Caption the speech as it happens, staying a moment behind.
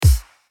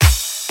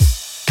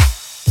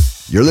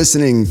You're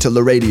listening to La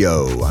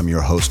Radio. I'm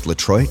your host,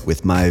 Latroit,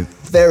 with my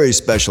very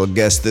special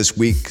guest this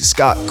week,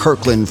 Scott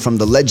Kirkland from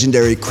the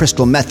legendary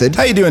Crystal Method.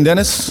 How you doing,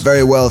 Dennis?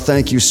 Very well,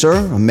 thank you, sir.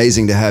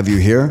 Amazing to have you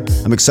here.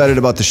 I'm excited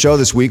about the show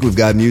this week. We've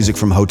got music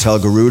from Hotel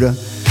Garuda,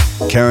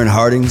 Karen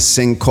Harding,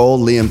 Sing Cole,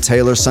 Liam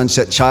Taylor,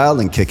 Sunset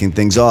Child, and kicking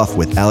things off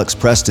with Alex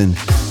Preston,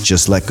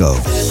 Just Let Go.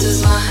 This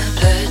is my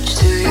pledge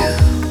to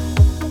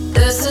you.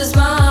 This is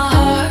my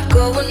heart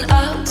going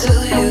out to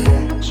you.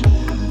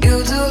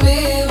 You do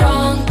me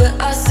wrong, but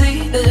I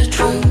see the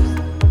truth.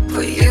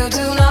 For you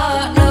do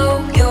not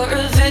know you're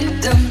a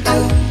victim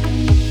too.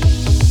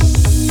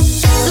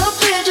 So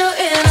plead your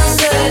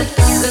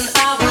innocence and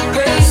I will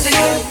praise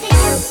you.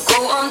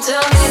 Go on,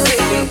 tell me,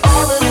 baby,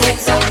 all the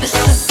things I miss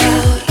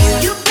about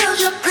you. You build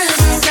your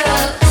prison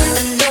cell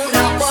and know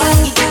not why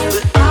you do,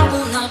 but I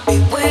will not be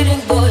waiting,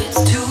 boy,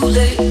 it's too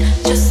late.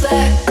 Just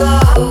let go.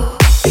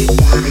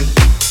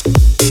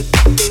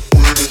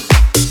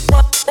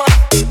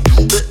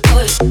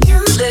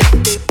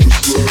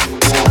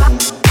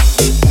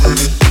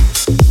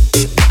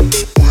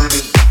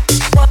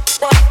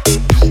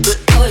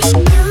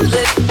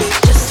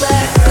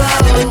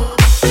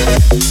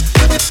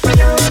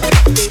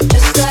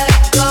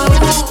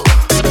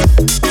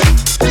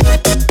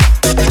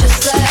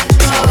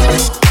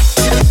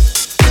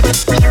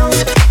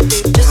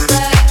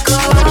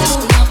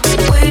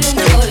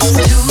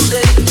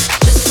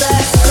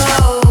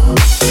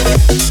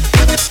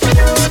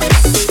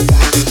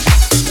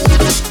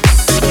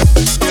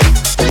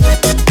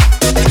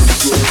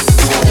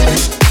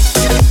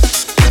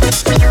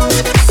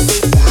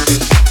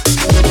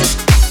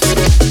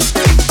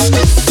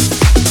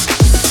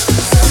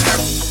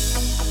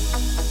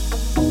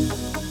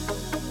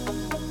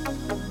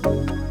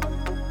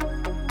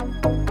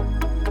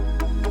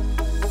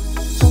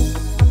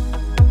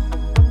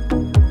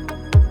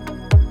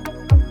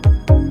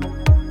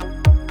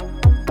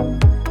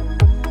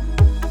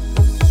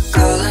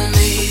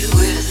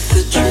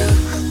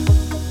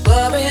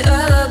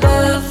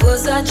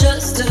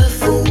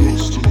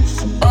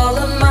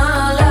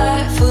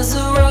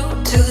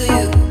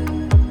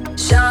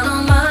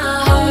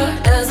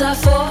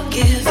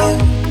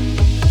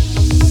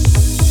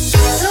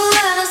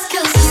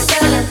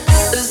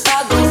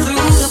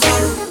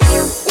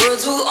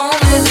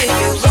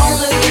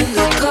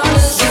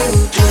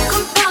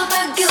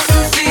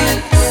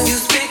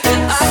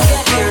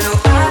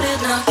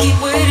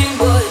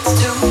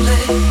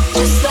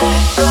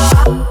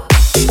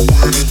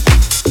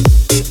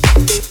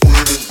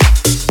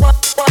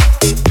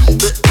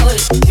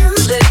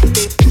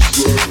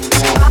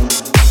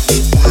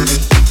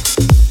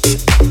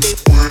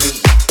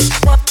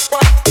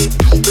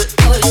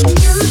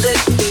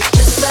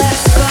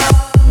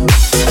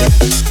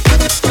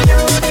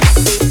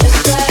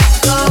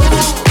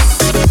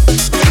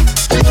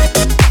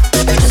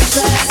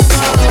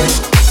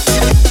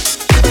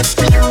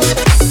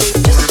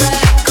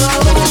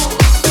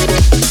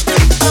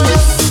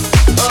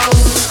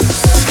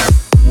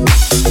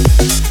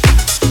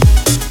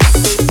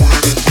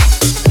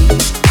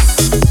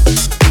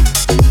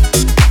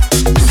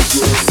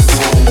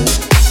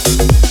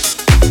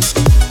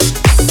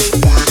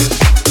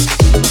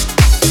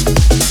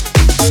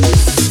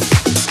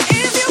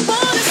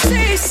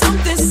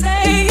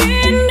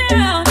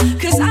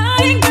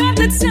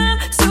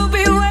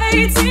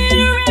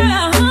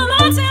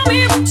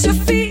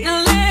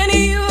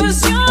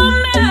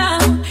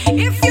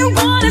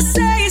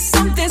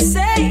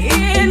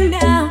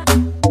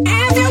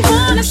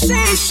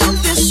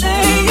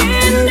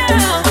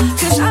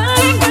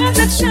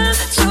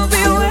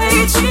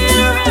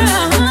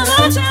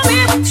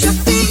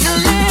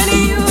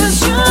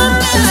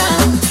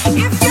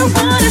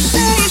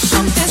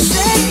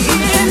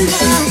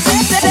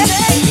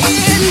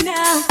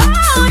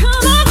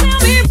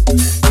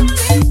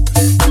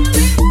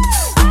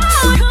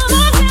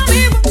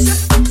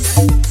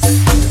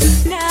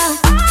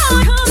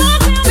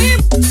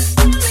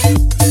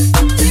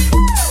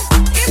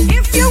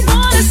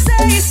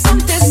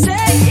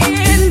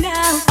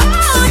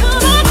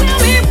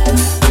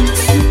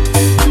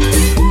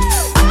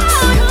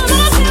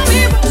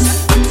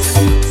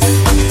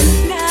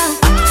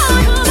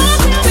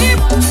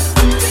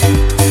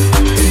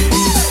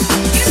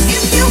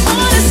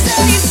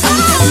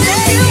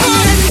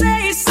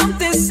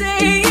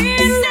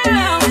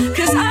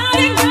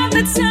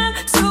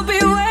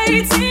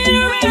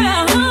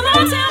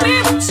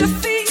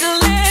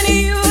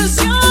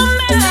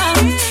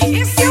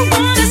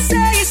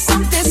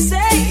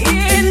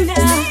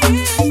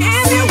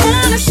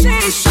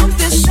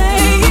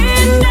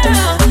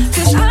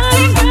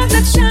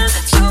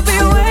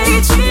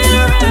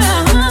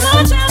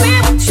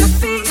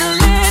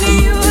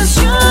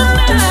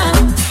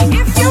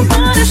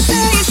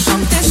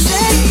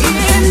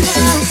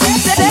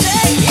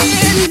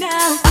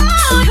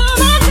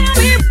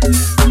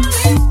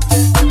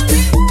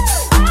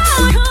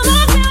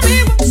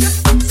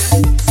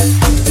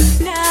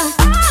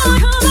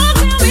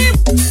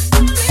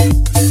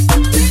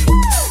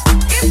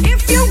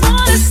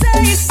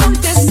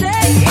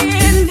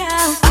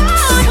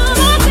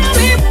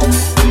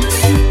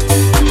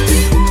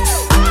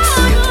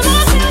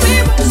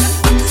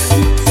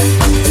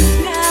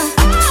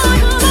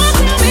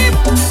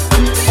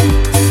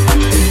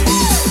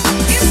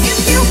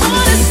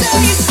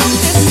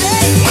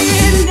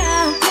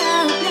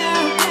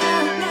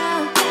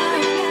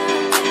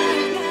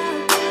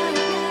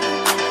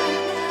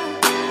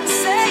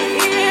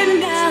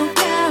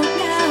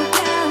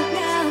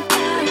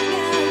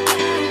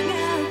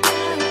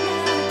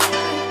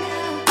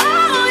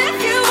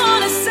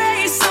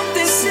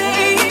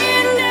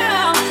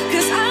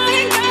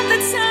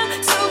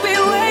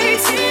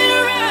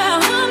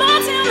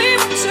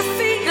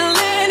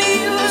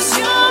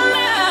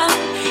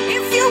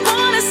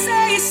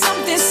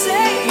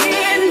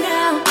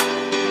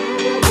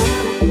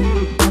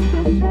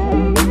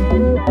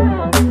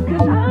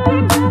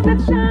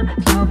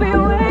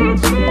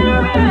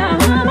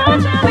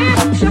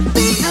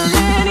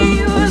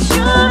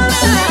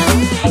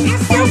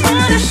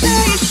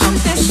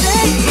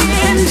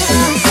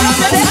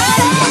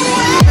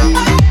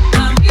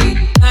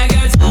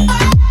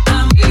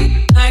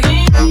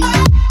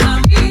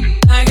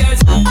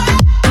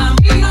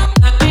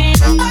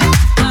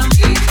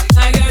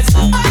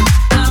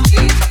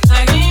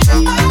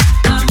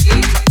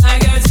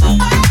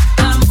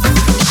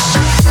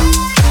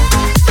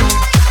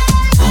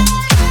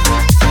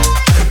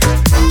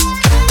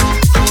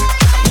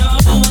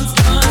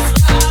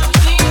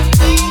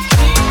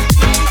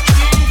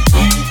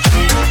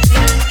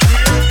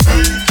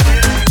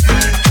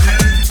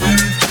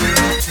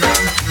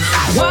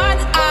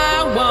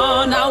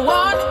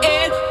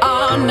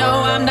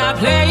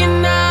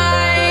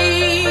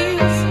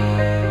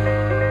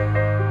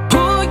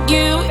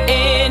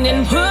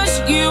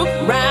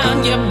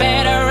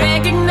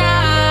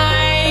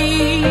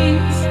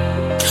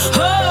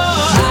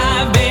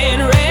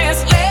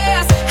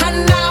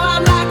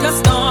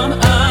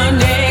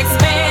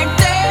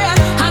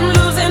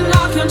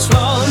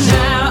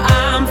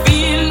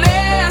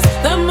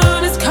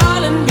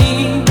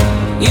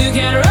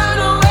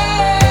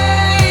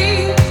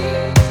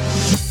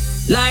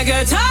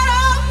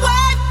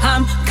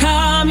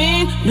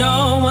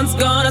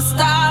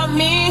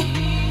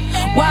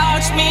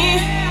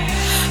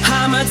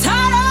 I'm a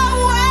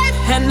tidal wave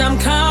and I'm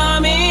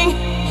coming.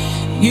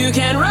 You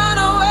can run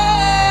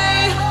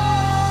away.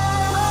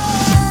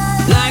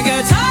 Like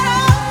a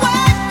tidal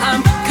wave,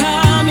 I'm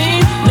coming.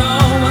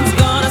 No one's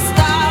gonna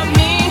stop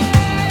me.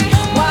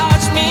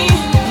 Watch me.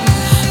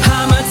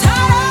 I'm a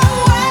tidal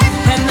wave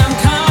and I'm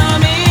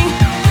coming.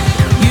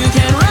 You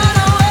can run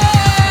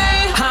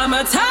away. I'm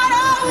a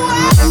tidal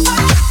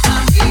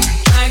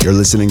wave. You're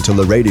listening to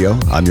La Radio.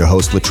 I'm your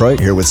host, Latroit,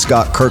 here with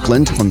Scott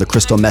Kirkland from the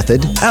Crystal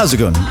Method. How's it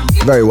going?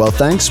 Very well,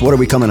 thanks. What are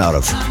we coming out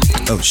of?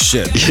 Oh,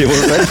 shit. You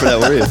weren't ready for that,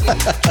 were you?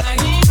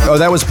 Oh,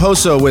 that was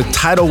Poso with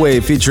Tidal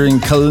Wave featuring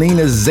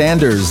Kalina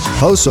Zanders.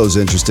 Poso's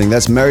interesting.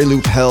 That's Mary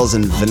Lou Pels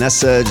and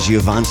Vanessa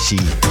Giovanci.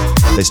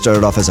 They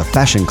started off as a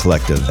fashion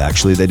collective.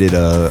 Actually, they did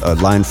a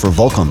line for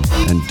Volcom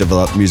and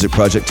developed a music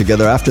project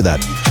together after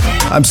that.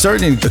 I'm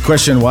starting to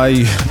question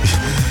why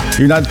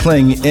you're not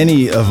playing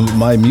any of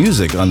my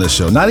music on this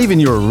show. Not even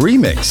your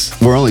remix.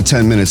 We're only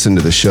 10 minutes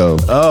into the show.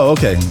 Oh,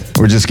 okay.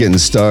 We're just getting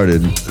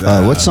started.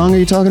 What song are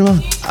you talking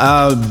about?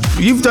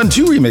 You've done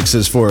 2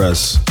 remixes for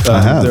us.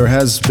 I have. There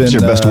has been... It's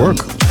your best work.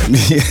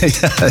 Yeah,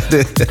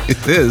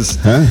 it is.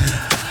 Huh?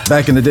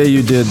 Back in the day,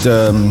 you did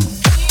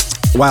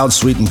Wild,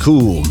 Sweet, and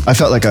Cool. I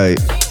felt like I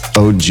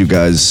owed you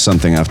guys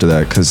something after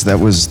that, because that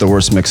was the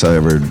worst mix I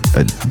ever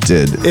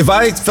did. If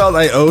I felt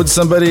I owed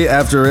somebody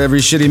after every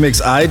shitty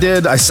mix I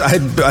did,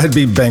 I'd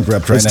be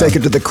bankrupt right now. Let's take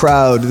it to the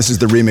crowd. This is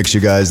the remix,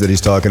 you guys, that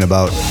he's talking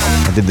about.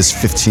 I did this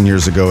 15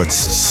 years ago. It's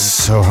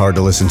so hard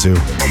to listen to.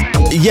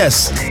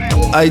 Yes,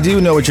 I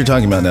do know what you're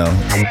talking about now.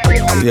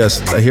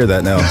 Yes, I hear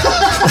that now.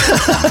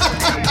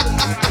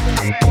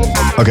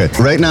 Okay,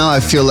 right now I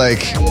feel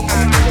like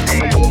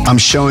I'm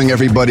showing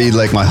everybody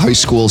like my high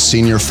school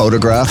senior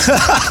photograph.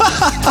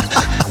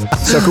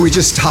 So can we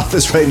just stop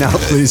this right now,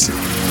 please?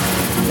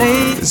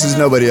 This is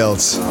nobody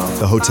else.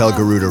 The Hotel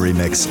Garuda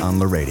remix on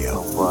La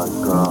Radio.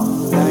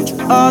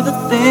 All the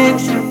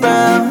things you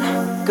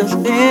found, 'cause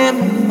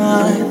in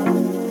my mind,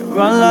 you're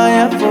all I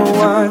ever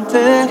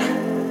wanted,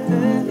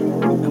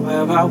 and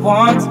where I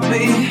want to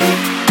be.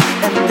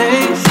 And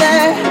they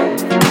say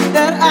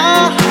that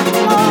I'm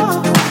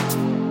lost,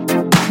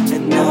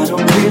 and I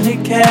don't really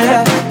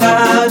care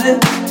about it.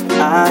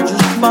 I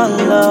just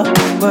follow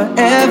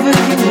wherever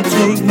you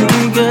take me,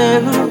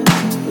 girl.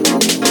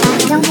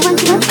 I don't want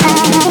to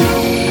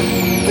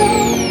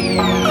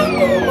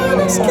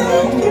wanna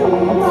scare you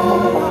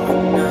off.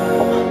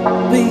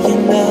 We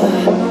in love.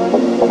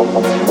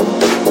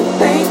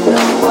 Ain't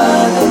no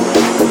other.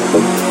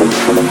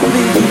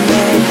 We in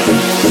love.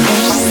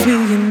 We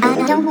in love.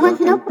 I don't want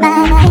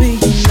nobody. We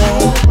in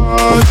love.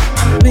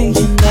 We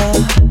in love.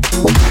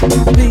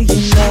 We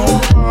in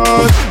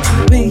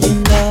love. We in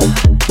love.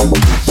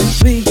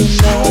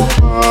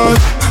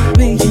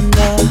 We in love. We in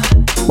love.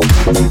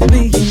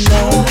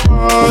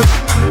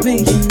 We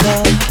in love. We in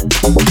love. We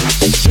in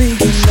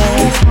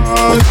love.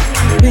 We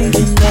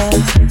in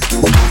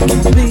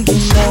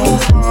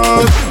love.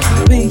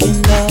 We in love. We in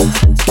love.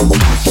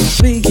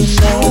 We in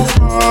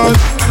love.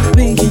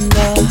 We in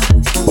love.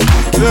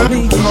 We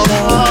in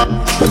love.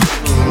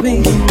 We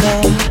in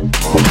love.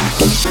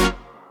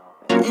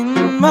 In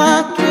my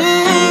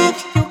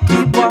dreams, you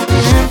keep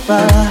walking by.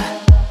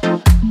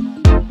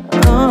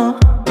 Oh,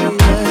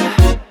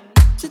 yeah.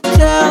 To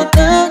tell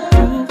the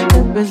truth,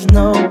 there is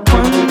no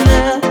one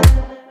there.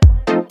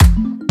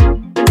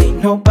 Ain't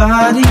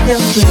nobody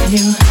else but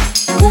you.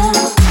 Girl,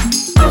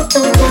 I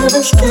don't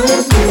wanna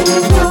scare you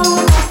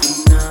off.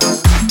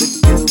 But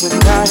you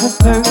and I are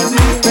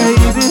perfect,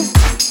 baby.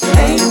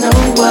 Ain't no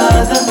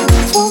other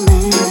for me.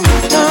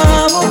 No.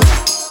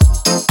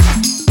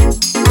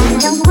 I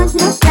don't want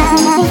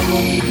nobody.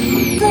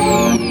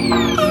 Girl,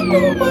 I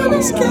don't wanna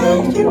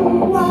scare you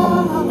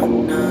off. You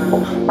know,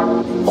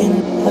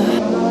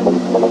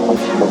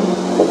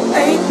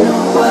 ain't no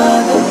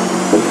other.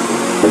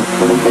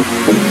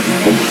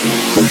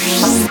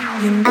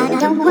 I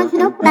don't want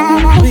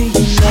nobody. We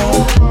in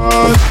love.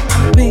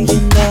 We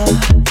in love.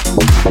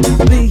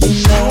 We in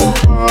love.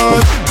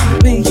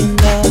 We in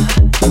love.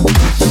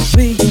 We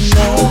in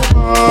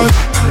love.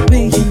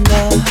 We in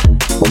love.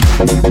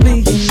 We in love. We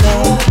in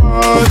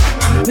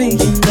love. We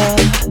in love.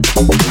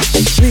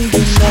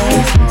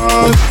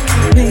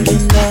 We in love. We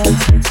in love.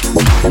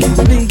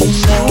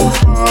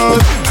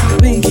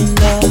 We in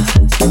love.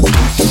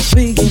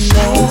 We in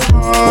love.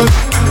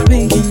 We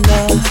in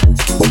love.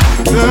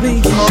 We in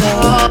love.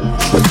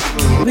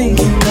 We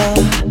in love.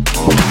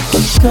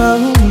 Go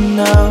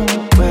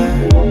nowhere.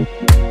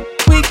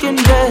 We can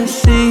just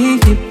see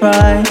it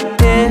right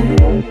here.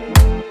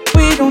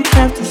 We don't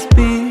have to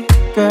speak,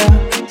 girl.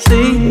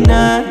 Say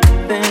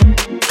nothing.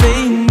 Say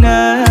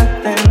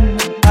nothing.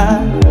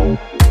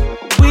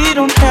 We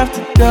don't have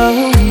to go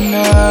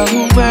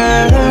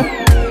nowhere.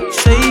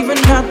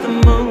 Saving out the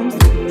moon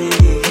for me.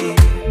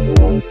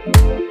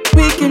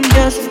 We can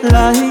just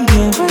fly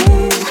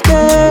away,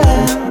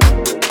 girl.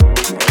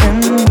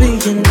 And be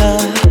in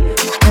love.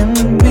 And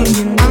be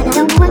in love. I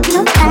don't want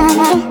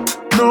nobody.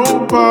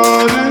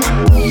 Nobody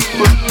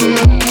but you.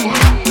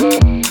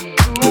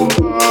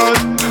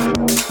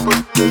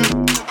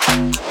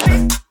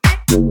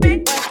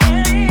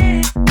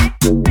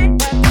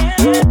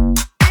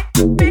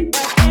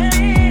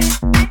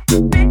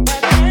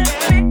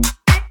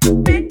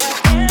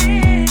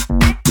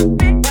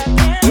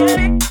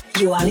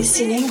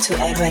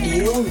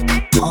 Radio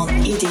on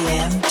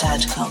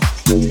EDM.com.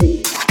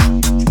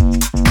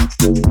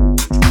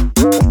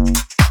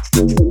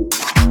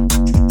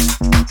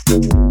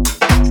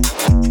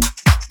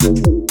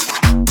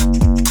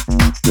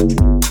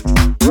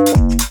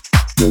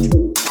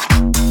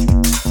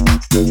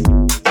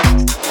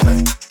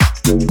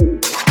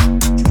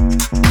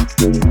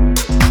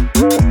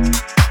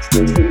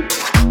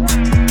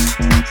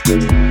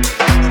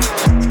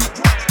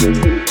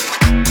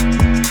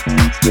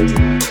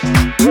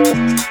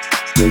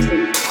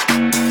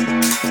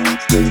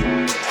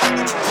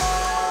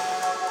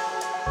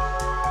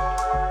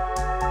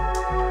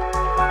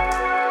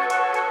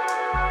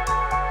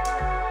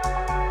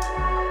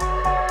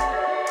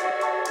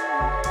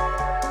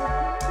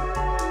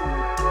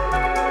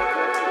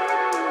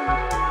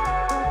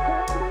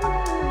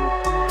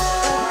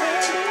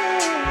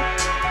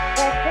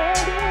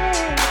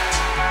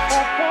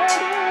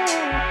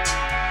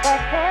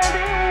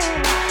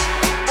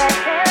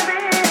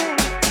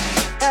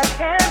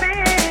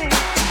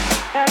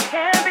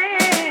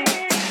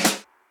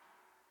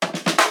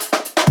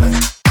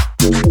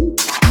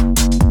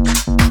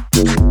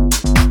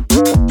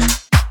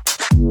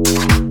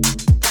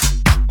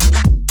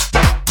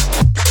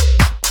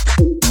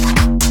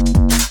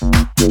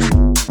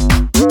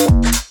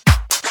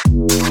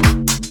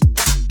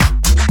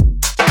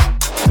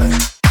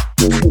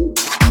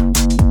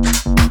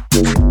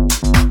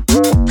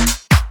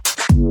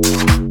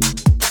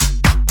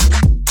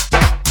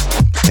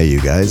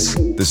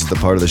 This is the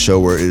part of the show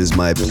where it is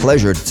my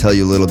pleasure to tell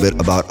you a little bit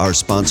about our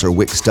sponsor,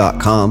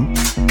 Wix.com.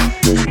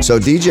 So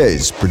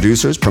DJs,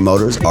 producers,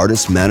 promoters,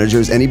 artists,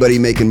 managers, anybody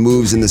making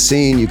moves in the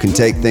scene, you can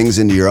take things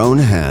into your own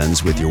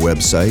hands with your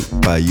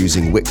website by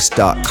using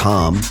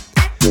Wix.com.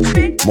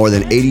 More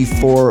than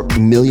 84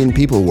 million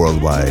people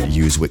worldwide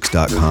use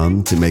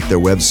Wix.com to make their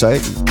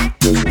website.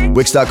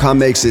 Wix.com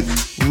makes it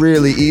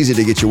really easy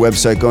to get your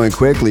website going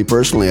quickly.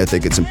 Personally, I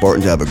think it's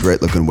important to have a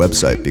great looking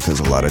website because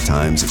a lot of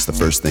times it's the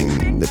first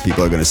thing that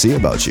people are going to see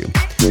about you.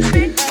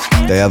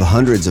 They have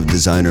hundreds of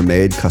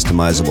designer-made,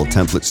 customizable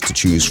templates to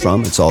choose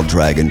from. It's all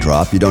drag and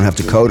drop. You don't have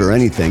to code or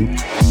anything.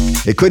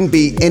 It couldn't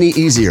be any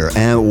easier.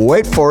 And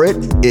wait for it,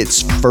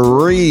 it's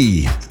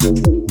free.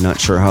 Not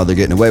sure how they're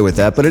getting away with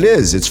that, but it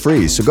is. It's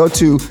free. So go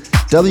to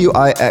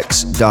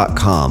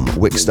Wix.com,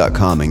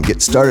 Wix.com, and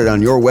get started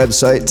on your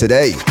website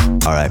today.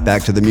 All right,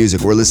 back to the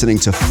music. We're listening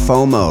to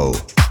FOMO,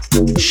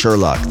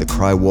 Sherlock, the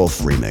Cry Wolf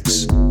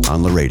remix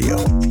on the radio.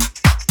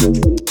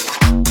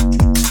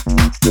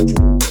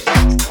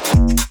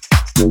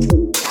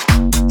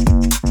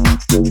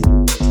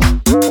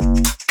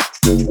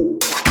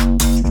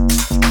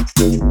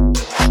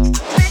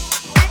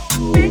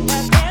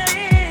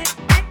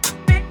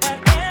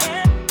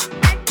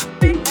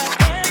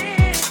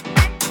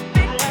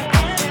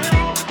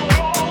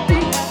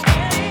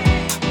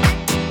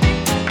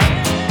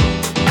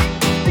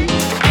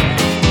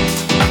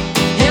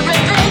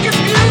 Everything is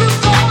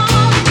beautiful,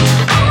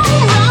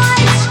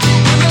 alright.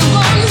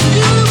 Everyone's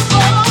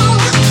beautiful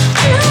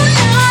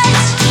tonight.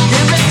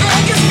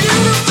 Everything is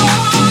beautiful.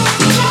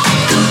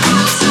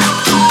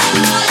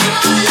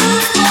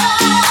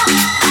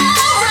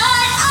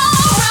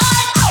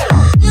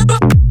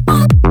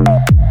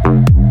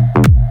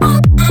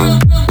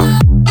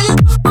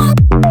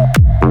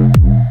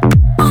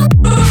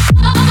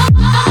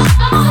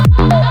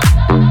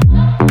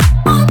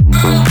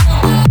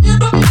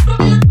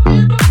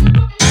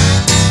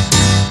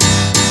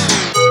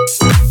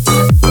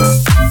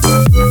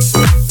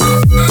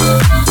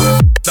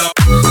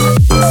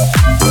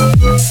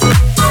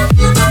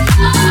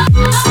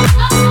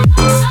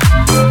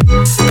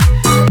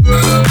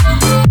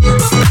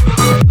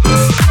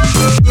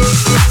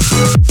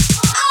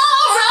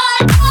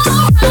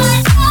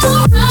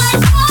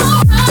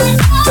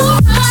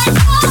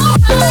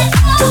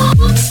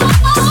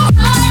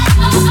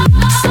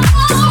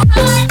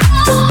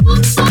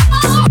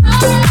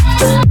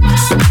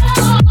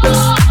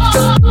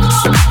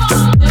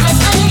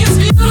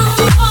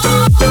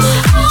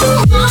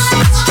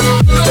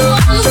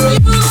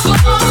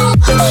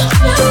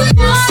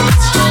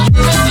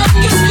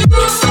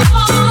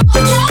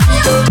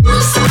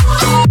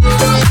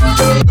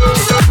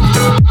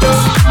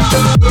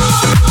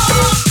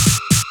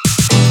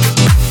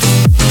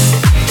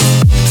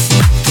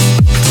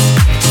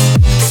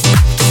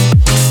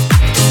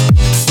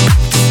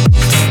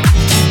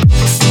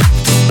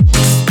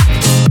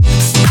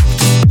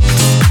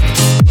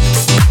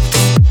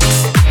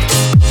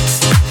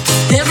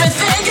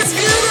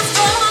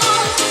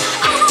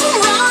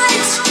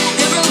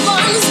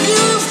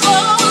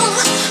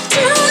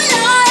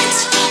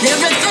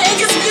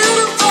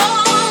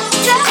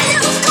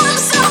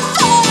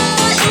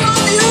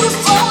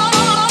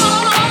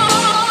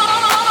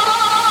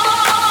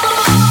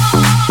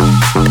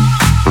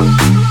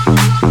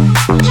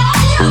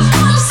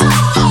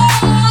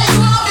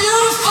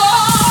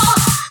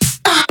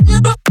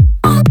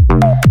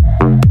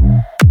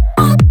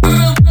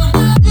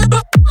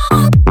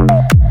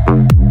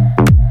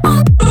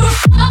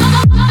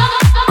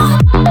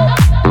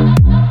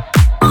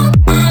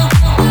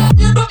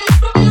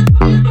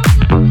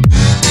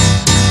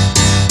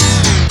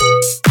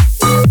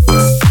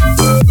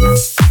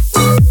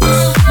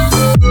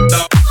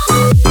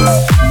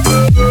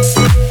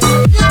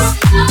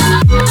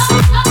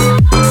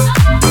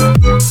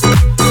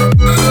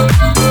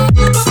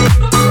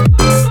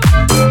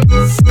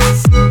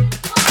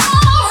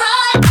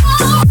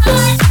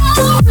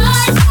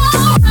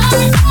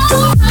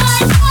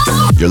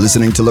 You're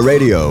listening to La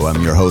Radio.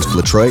 I'm your host,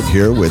 Latroit,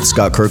 here with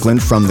Scott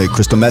Kirkland from the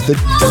Crystal Method.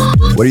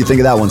 What do you think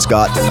of that one,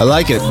 Scott? I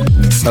like it.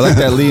 I like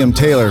that Liam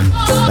Taylor.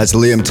 That's the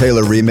Liam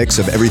Taylor remix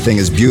of Everything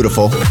is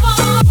Beautiful.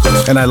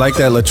 And I like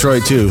that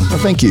Latroit too. Well,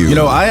 thank you. You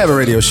know, I have a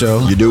radio show.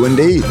 You do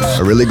indeed.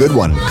 A really good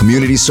one.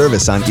 Community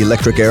service on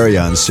Electric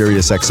Area on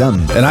Sirius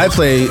XM. And I've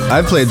played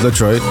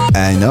Latroit.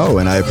 I know,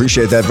 and I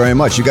appreciate that very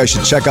much. You guys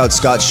should check out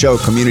Scott's show,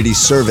 Community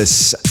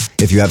Service,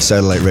 if you have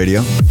satellite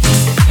radio.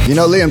 You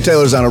know, Liam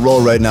Taylor's on a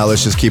roll right now.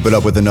 Let's just keep it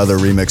up with another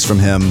remix from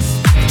him.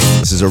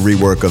 This is a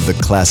rework of the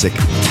classic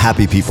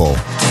Happy People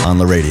on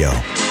La Radio.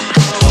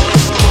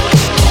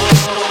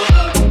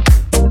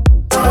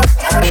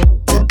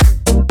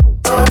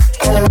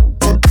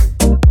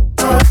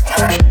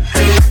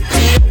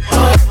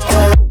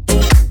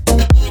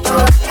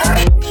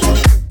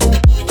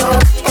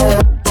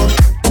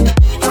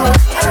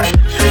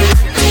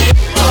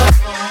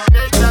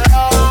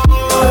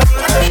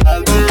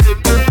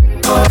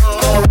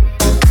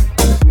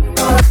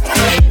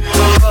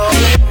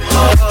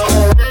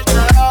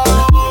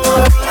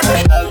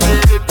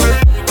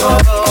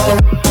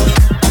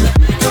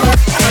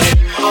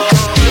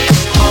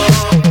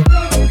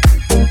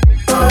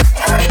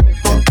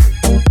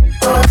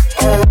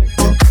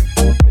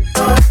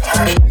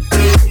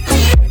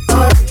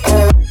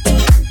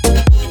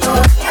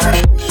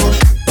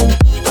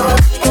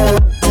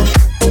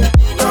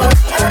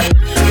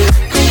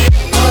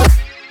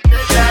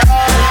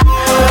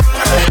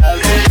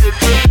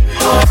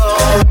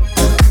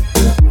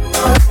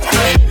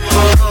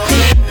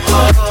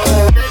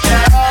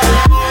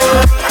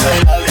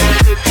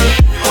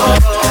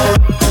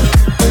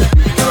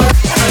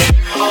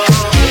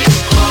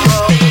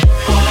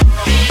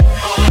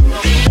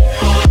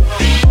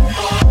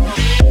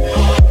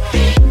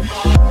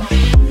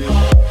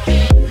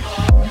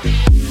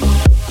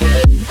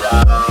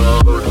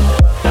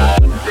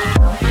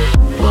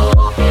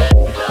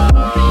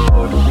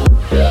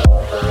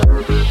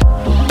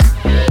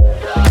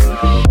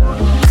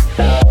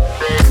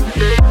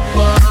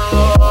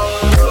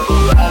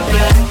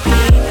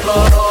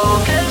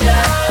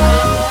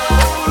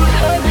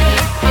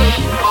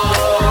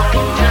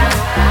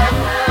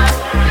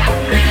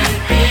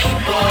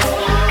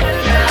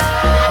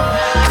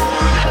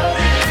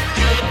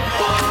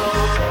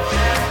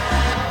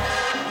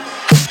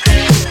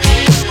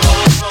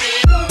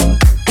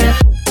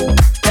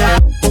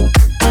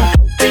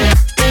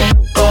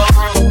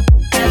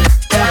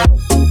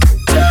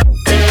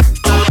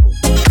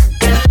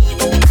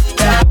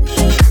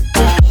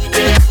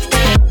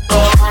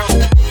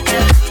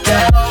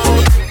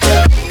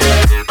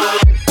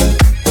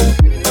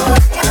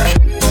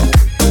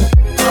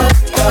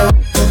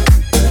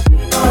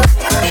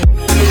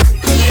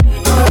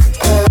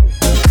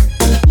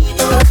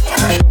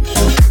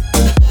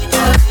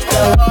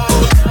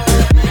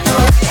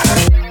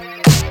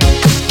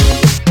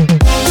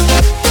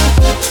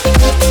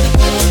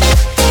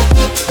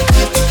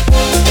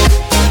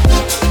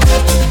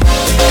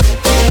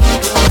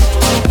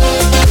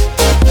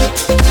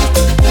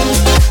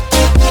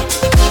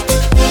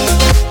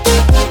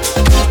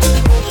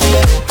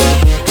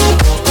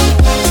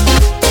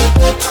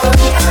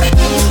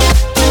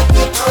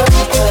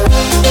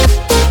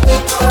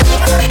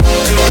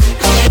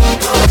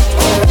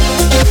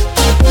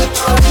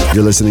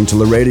 You're listening to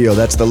La Radio.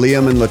 That's the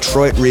Liam and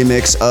Latroit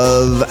remix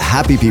of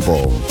Happy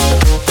People.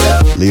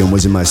 Liam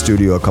was in my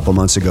studio a couple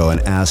months ago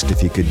and asked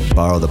if he could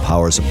borrow the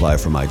power supply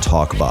for my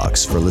talk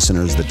box. For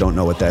listeners that don't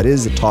know what that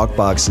is, the talk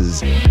box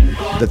is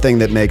the thing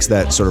that makes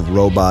that sort of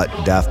robot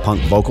Daft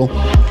Punk vocal.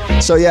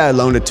 So yeah, I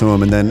loaned it to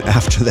him, and then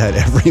after that,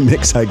 every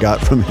mix I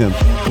got from him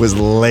was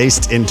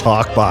laced in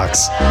talk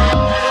box.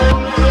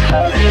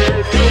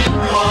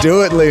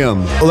 Do it,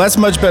 Liam. Well, that's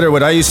much better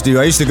what I used to do.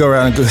 I used to go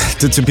around and go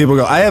to people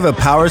go, I have a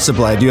power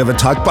supply. Do you have a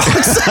talk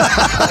box?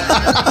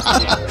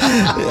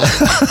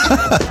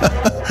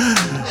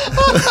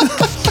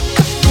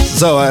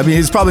 So, I mean,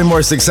 he's probably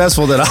more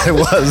successful than I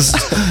was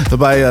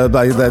by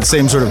that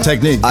same sort of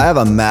technique. I have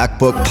a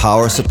MacBook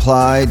power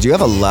supply. Do you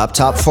have a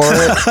laptop for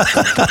it?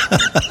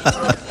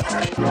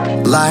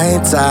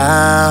 Lights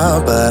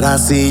out, but I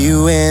see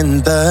you in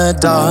the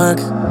dark.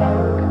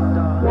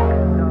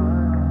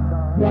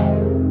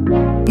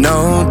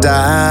 No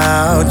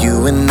doubt,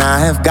 you and I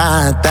have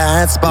got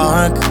that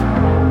spark.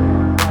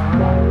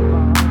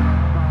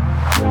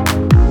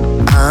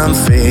 I'm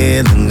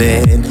feeling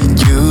it,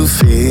 you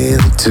feel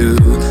it too.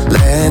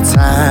 Let's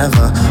have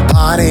a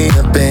party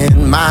up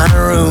in my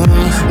room.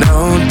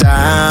 No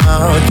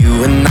doubt,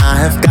 you and I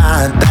have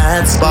got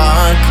that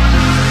spark.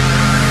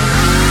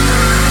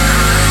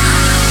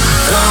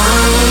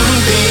 Don't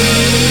be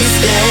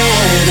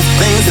scared of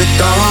things that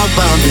go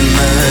bump in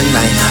the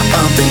night.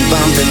 Bumping,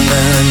 bump in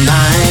the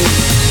night.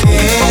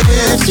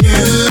 If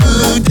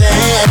you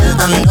dare,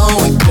 I know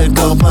we could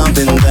go bump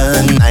in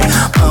the night.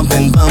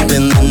 Bumping, bump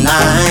in the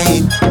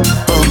night.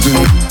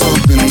 Bumping,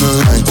 bump in the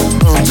light.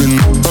 Bumping,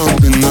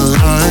 bump in the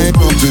light.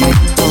 Bumping,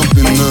 bump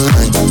in the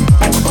light.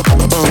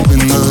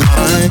 Bumping the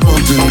light.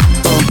 Bumping,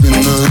 bump in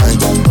the light.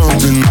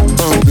 Bumping,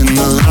 bump in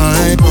the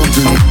light.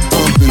 Bumping,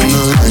 bump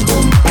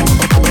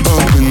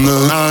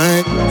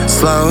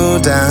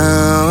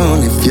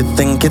down if you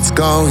think it's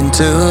going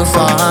too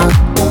far.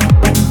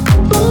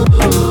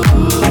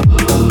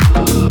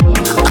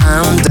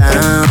 I'm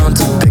down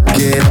to pick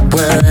it up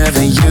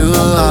wherever you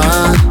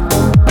are.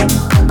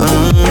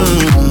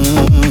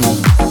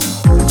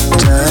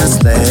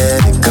 Just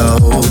let it go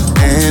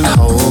and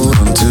hold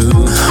on to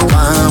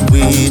while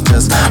we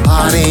just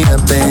party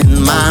up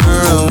in my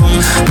room.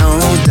 No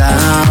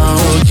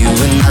doubt you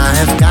and I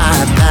have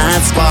got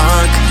that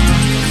spark.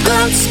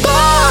 That spark.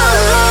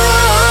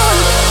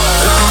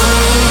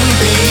 Don't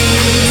be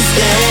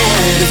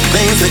scared of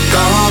things that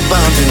go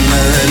bump in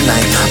the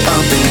night.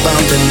 Bumping,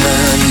 bumping the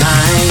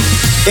night.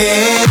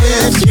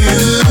 If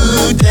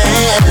you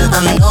dare,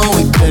 I know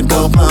we could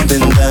go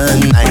bumping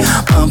the night.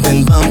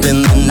 Bumping,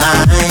 bumping the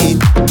night.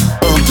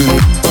 Bumping,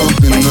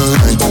 bumping the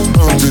night.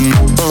 Bumping,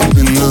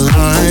 bumping the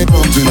night.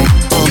 Bumping,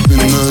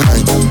 bumping the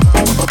night.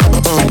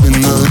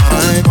 Bumping the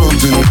night.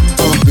 Bumping,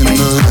 bumping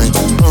the night.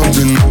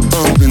 Bumping,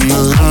 bumping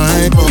the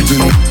night.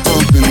 Bumping,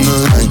 bumping the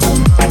night.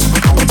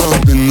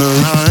 Bumping the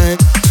night.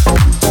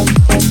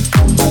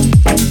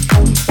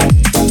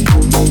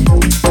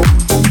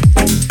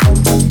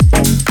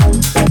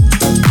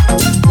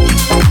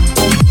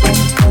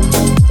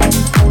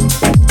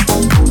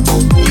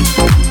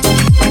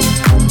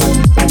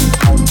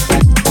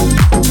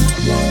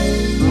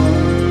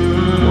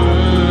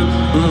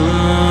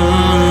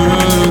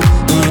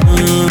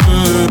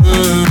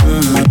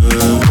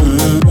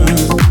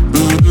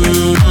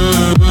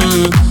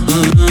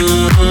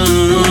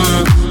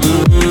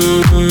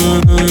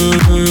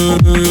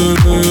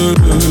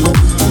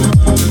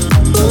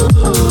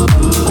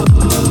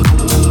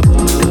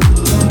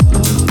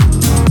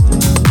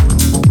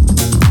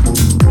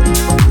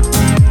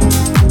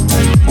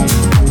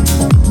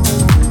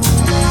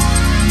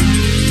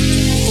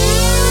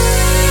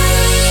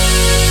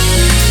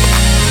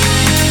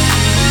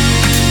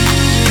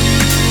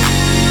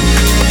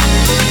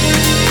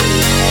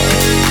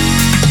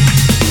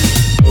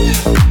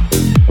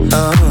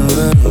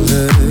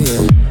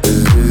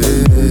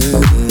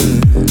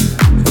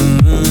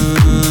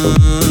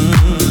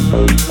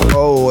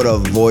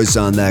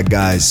 On that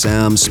guy,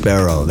 Sam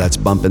Sparro. That's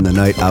Bumpin' the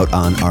Night out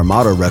on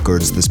Armada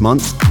Records this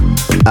month.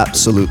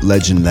 Absolute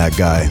legend, that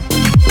guy.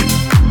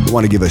 I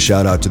want to give a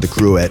shout out to the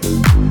crew at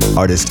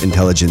Artist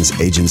Intelligence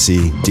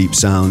Agency, Deep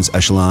Sounds,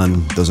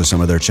 Echelon. Those are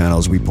some of their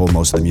channels. We pull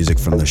most of the music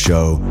from the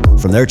show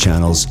from their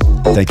channels.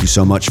 Thank you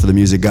so much for the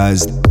music,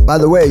 guys. By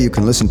the way, you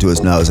can listen to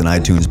us now as an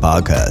iTunes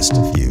podcast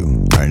if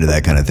you are into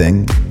that kind of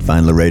thing.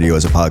 Find La Radio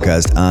as a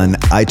podcast on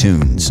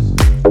iTunes.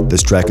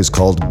 This track is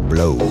called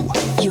Blow.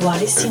 You are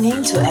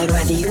listening to A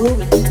Radio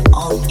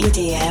on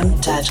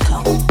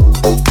EDM.com.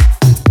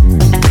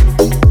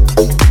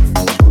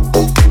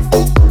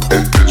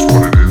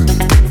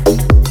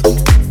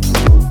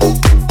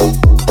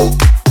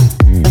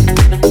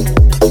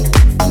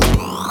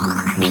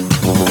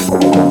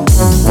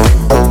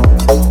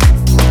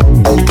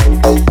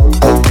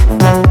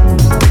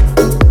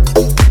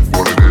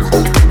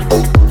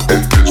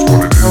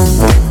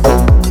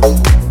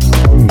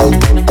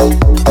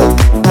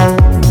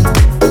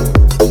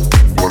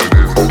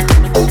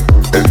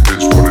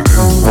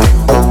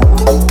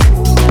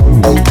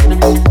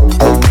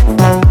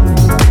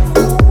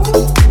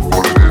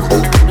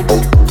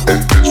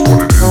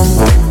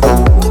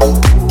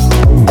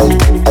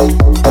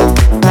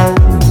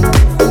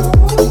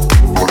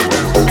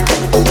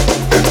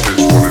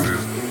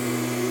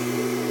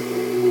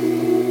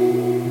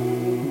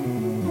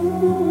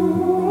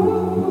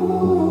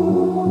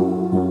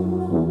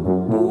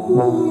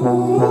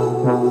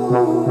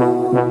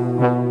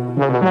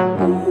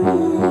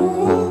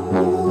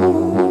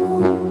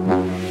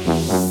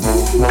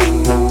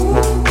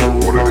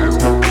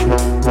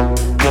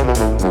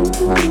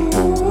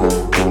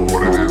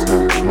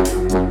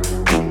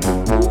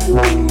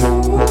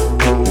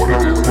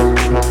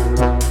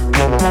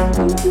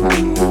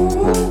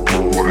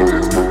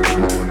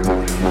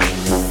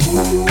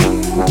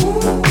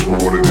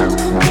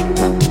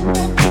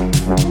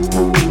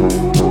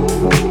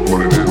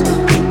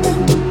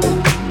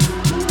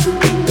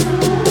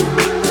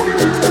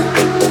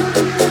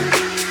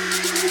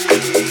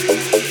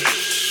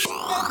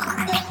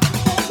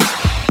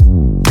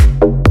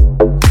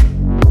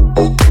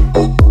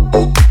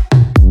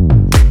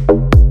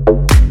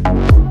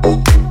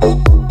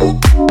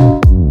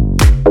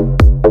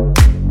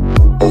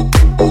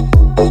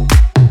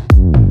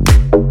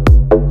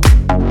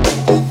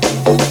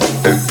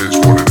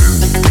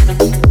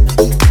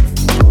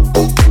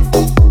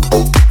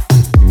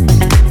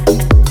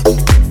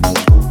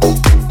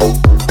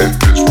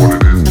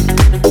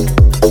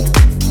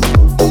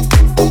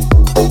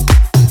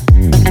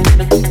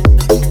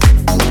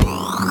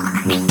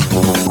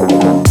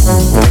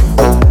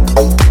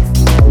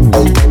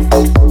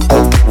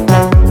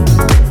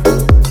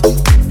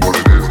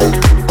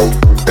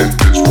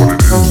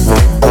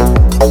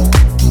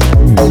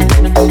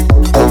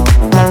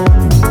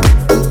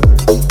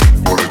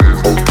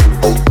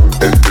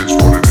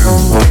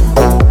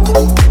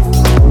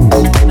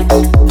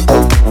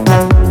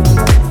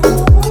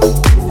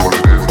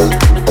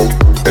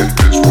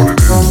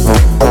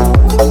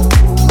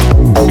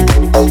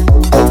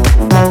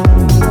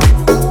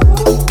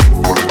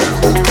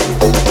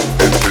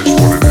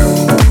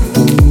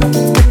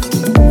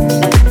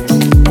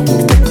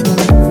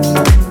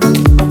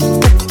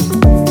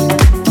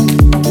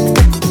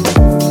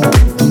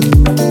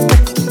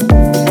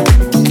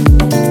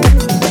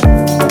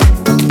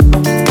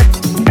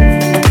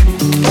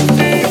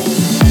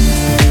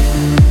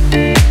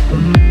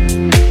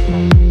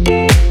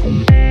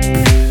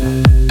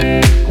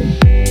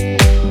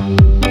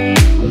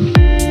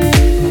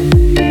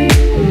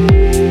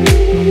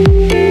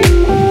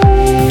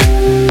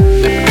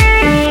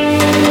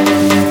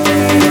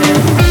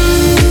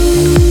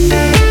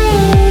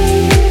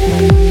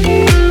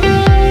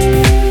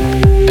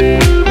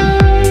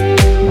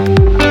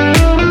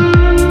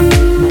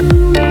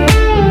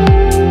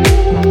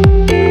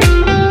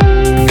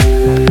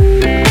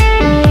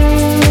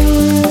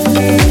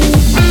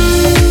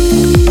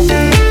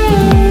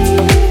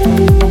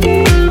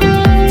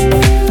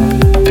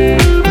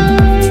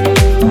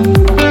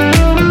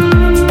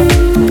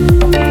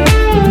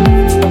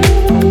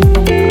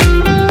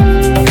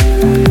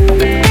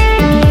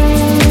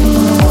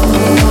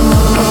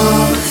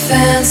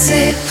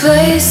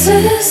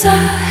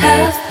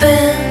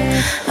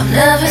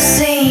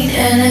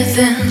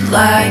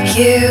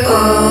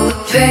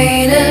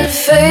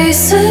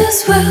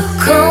 faces will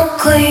come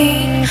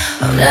clean.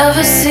 I've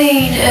never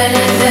seen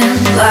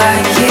anything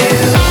like you.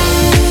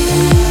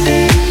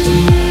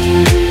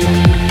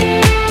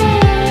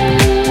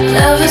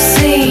 Never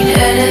seen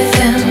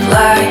anything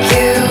like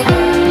you.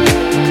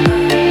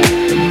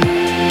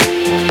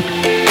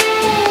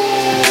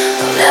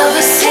 I've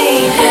never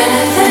seen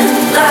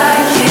anything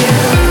like you.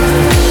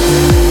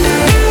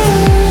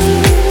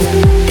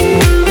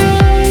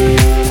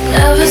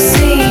 Never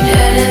seen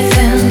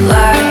anything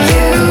like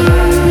you.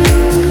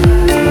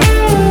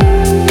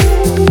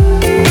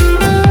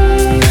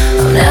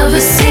 I've never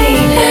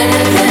seen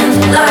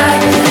anything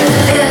like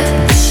it.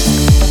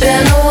 It's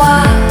been a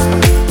while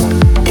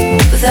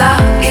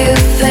without you,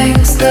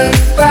 things look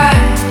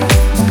bright.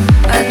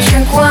 I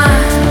drink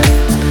wine,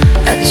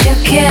 I chew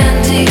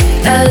candy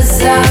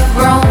as I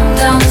roam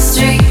down the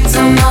streets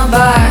on my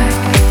bike.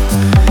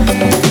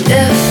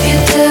 If you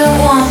didn't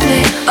want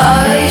me,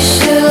 oh, you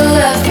should've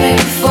left me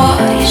before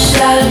you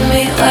shattered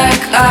me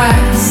like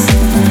ice.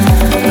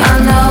 I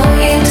know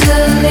you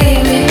didn't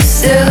need me,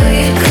 still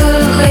you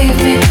couldn't leave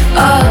me.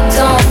 Oh,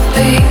 don't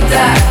be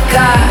that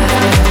guy.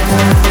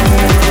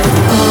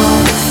 All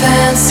the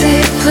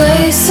fancy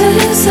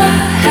places I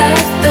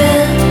have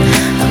been,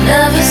 I've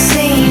never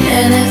seen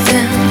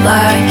anything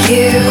like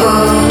you.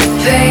 Oh,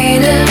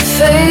 painted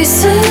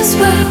faces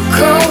will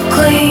come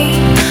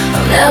clean.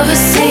 I've never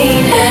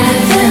seen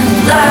anything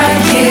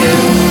like you.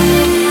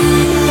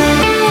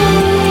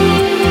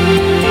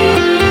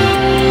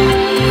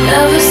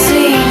 Never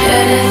seen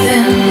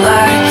anything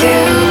like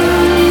you.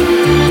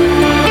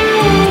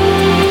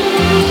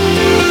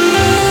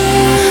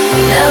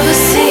 I've never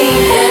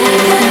seen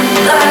anything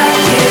like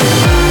you.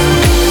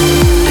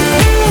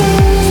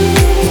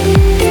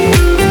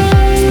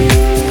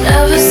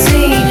 Never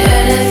seen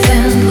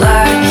anything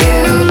like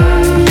you.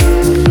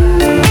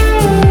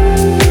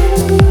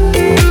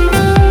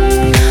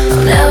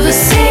 I've never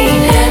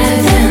seen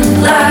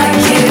anything like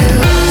you.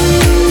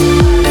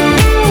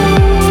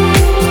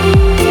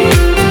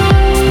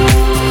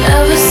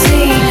 Never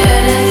seen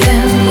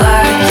anything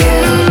like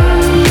you.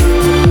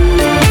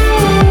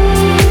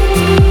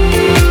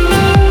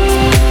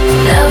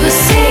 Never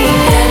seen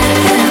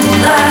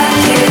anything like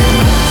you.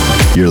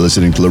 You're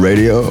listening to La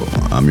Radio.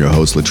 I'm your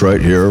host,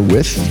 Latroit, here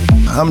with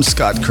I'm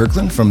Scott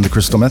Kirkland from The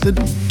Crystal Method.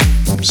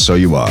 So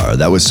You Are.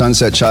 That was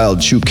Sunset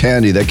Child, Chew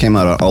Candy. That came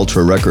out on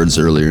Ultra Records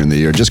earlier in the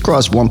year. Just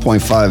crossed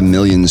 1.5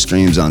 million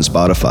streams on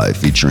Spotify,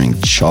 featuring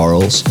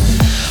Charles.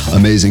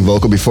 Amazing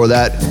vocal. Before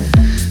that,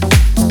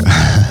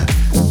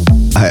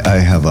 I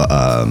have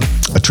a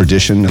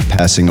tradition of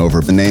passing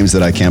over the names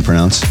that I can't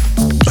pronounce.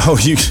 Oh,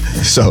 you.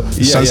 So,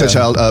 Sunset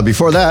Child.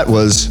 Before that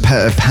was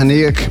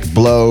Panic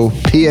Blow,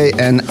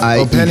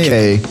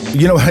 P-A-N-I-E-K.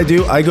 You know what I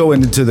do? I go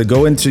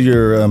into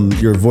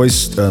your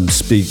voice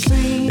speak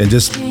and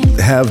just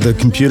have the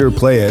computer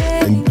play it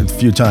a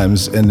few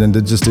times, and then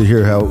just to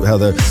hear how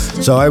the.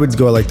 So I would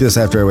go like this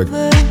after I would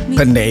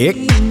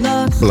Panic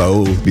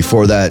Blow.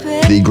 Before that,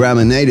 the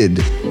Grammy-nominated.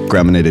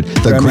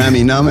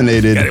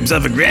 Got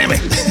himself a Grammy.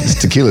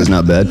 Tequila's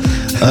not bad.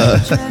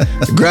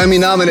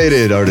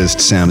 Grammy-nominated artist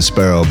Sam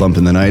Sparro,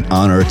 Bumpin' the Night.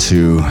 Honor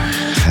to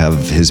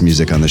have his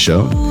music on the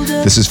show.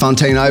 This is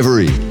Fontaine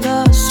Ivory,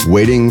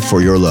 Waiting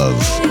for Your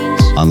Love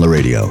on La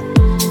Radio.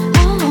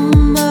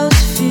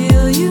 Almost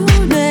feel you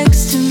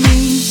next to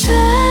me.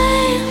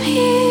 I'm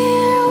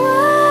here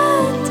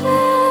wondering.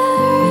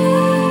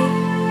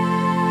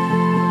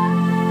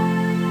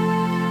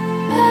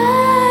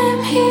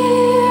 I'm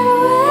here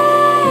waiting.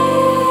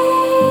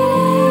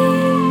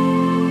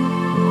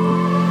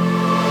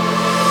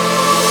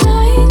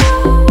 Night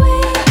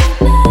awake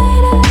at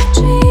night, I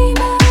dream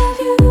of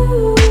you.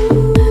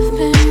 I've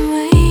been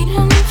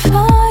waiting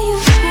for you.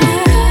 I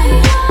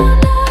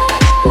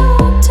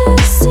hope to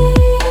see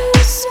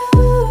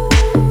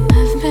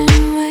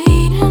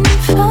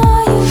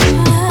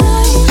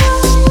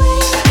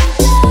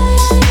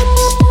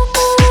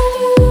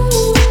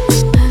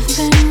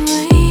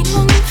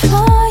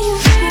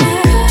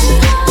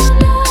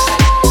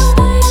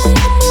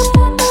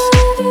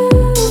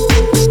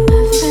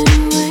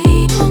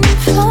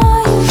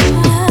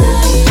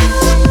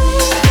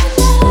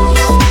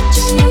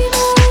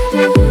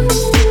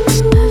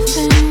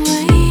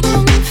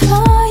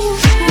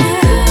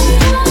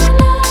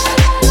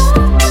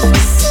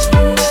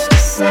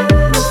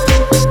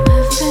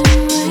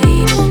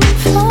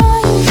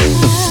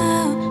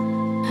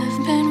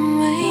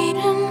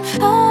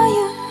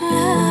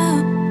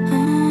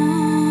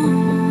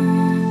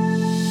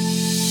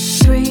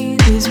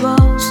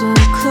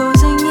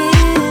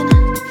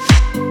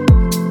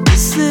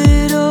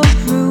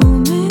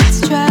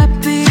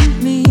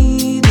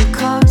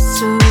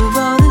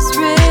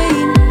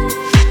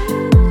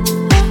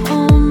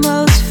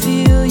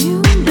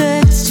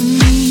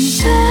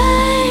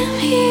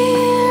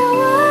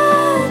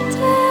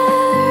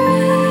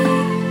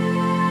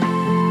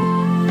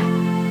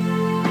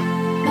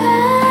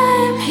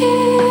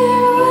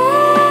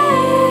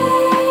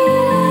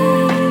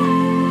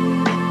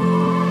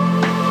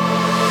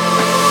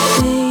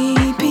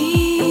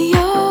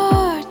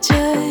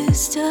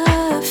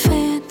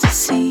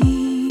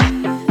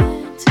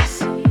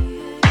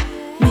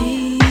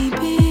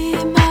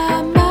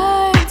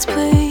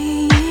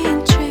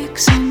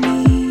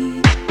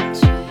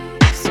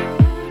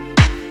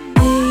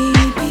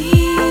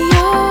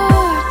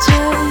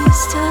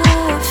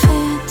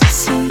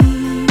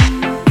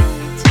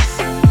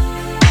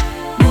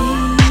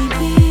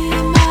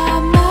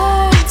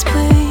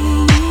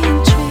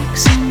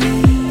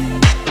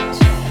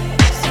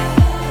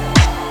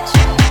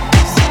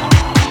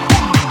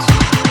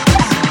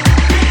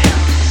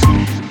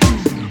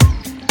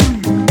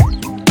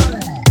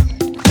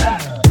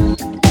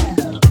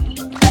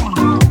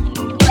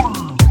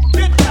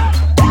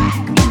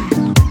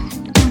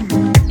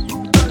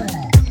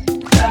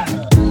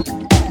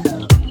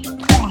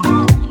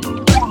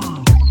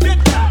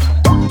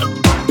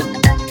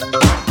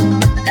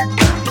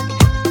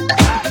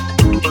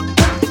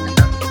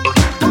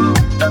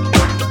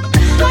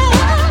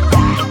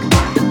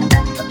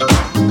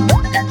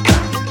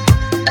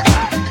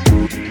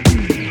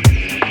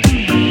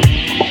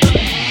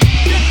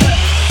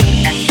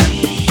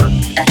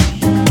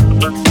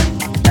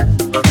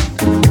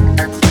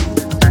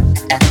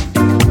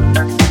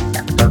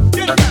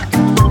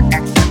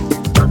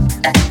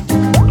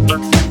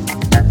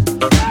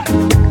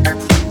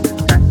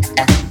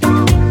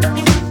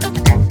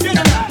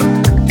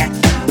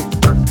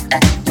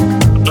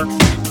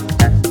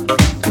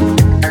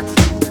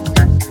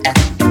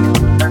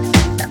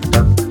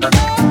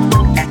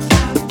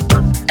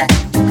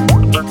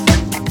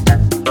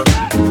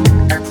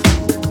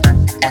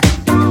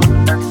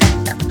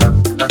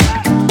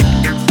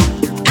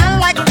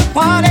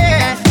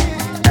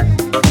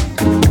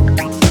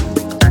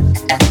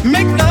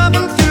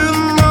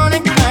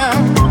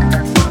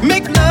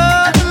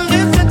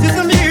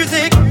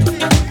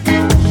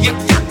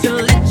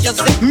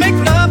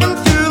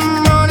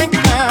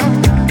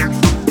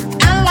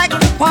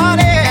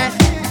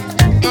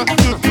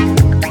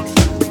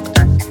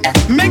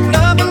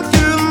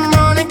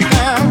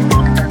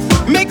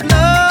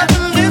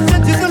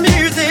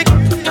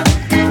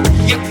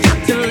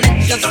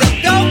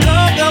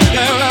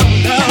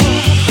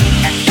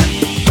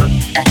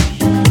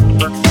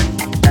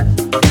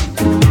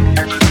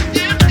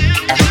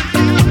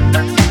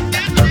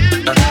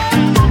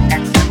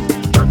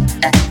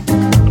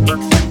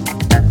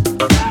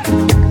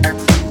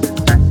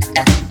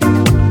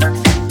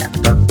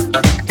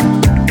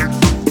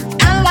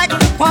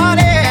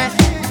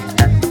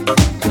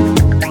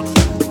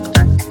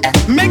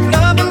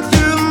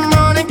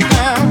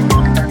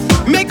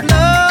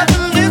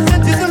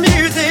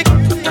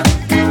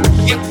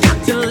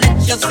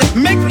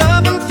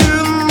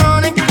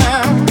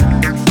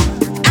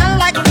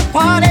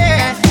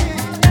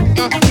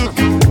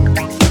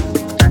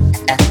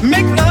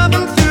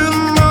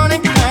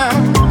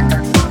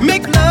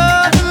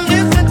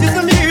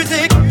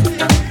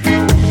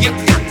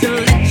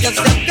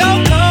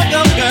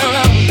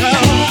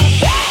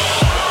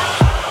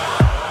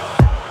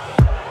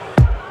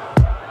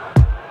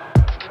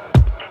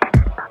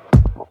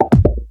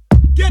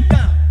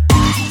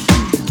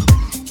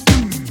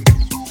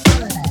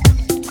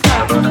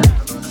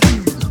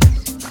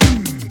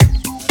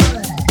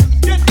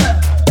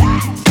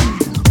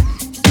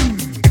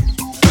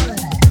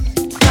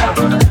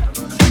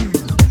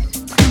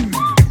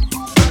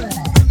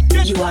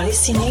You are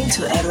listening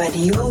to Ed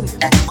Radio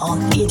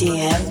on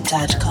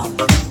EDM.com.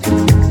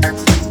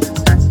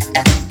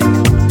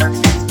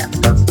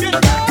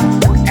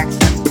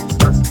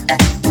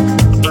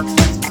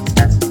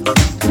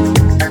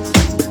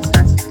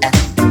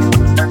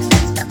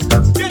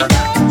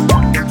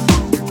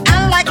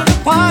 I like to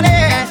party,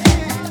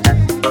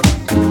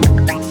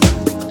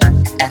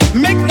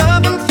 make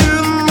love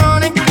until the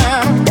morning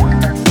come,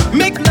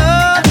 make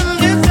love and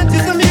listen to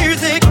the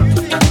music.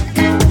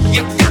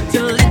 You got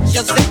to let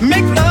yourself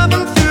make love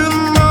until the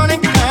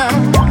morning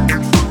come.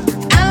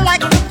 I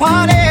like to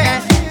party,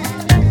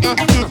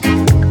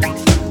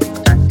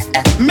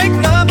 make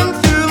love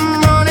until the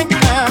morning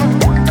come,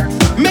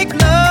 make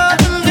love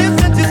and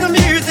listen to the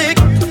music.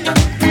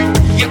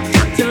 You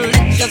got to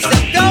let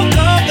yourself go,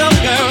 go, go,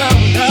 girl.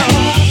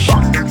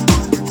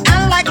 I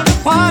like to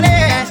party.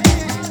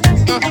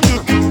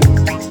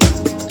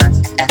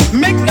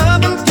 Make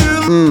love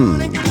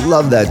until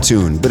Love that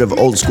tune. Bit of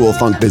old school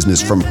funk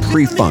business from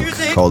Pre-Funk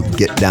called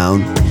Get Down.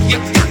 you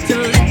got to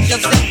let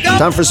yourself go.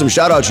 Time for some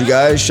shout outs, you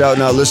guys.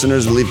 Shouting out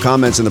listeners who leave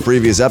comments in the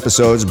previous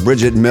episodes.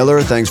 Bridget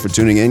Miller, thanks for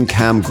tuning in.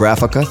 Cam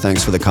Graphica,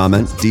 thanks for the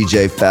comment.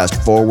 DJ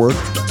Fast Forward.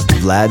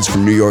 Lads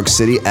from New York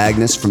City.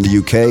 Agnes from the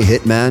UK.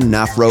 Hitman,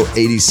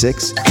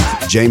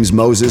 Nafro86. James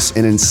Moses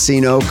in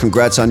Encino.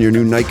 Congrats on your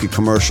new Nike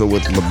commercial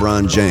with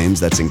LeBron James.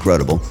 That's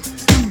incredible.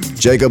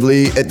 Jacob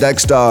Lee at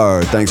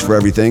Dexstar, thanks for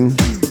everything.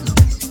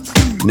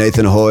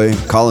 Nathan Hoy,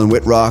 Colin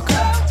Whitrock.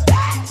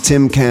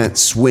 Tim Can't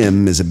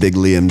Swim is a big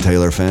Liam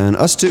Taylor fan.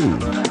 Us too.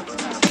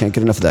 Can't get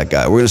enough of that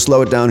guy. We're going to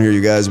slow it down here,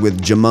 you guys,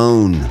 with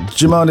Jamone.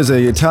 Jamon is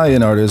an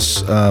Italian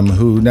artist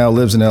who now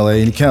lives in LA,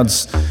 and he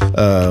counts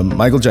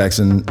Michael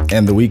Jackson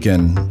and The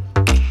Weeknd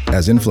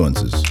as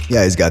influences.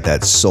 Yeah, he's got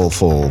that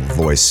soulful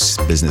voice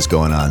business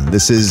going on.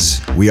 This is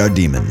We Are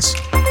Demons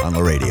on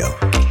the radio.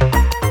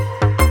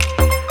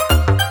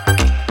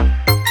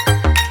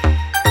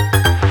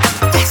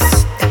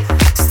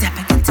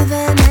 Stepping into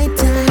the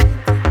nighttime,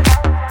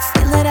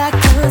 feel it all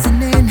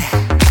closing in.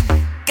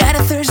 Got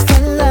a thirst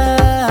for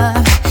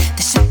love,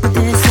 the shit we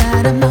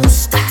desire the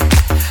most.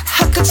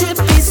 How could you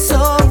be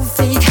so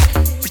fake?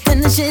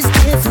 Pretend that she's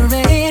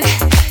different,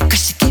 'cause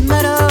she came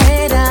all the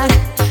way down,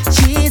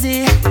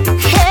 cheesy.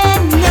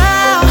 And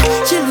now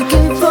she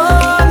looking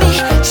for me,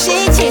 she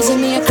chasing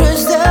me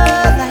across the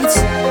lights,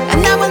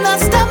 and now we're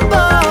lost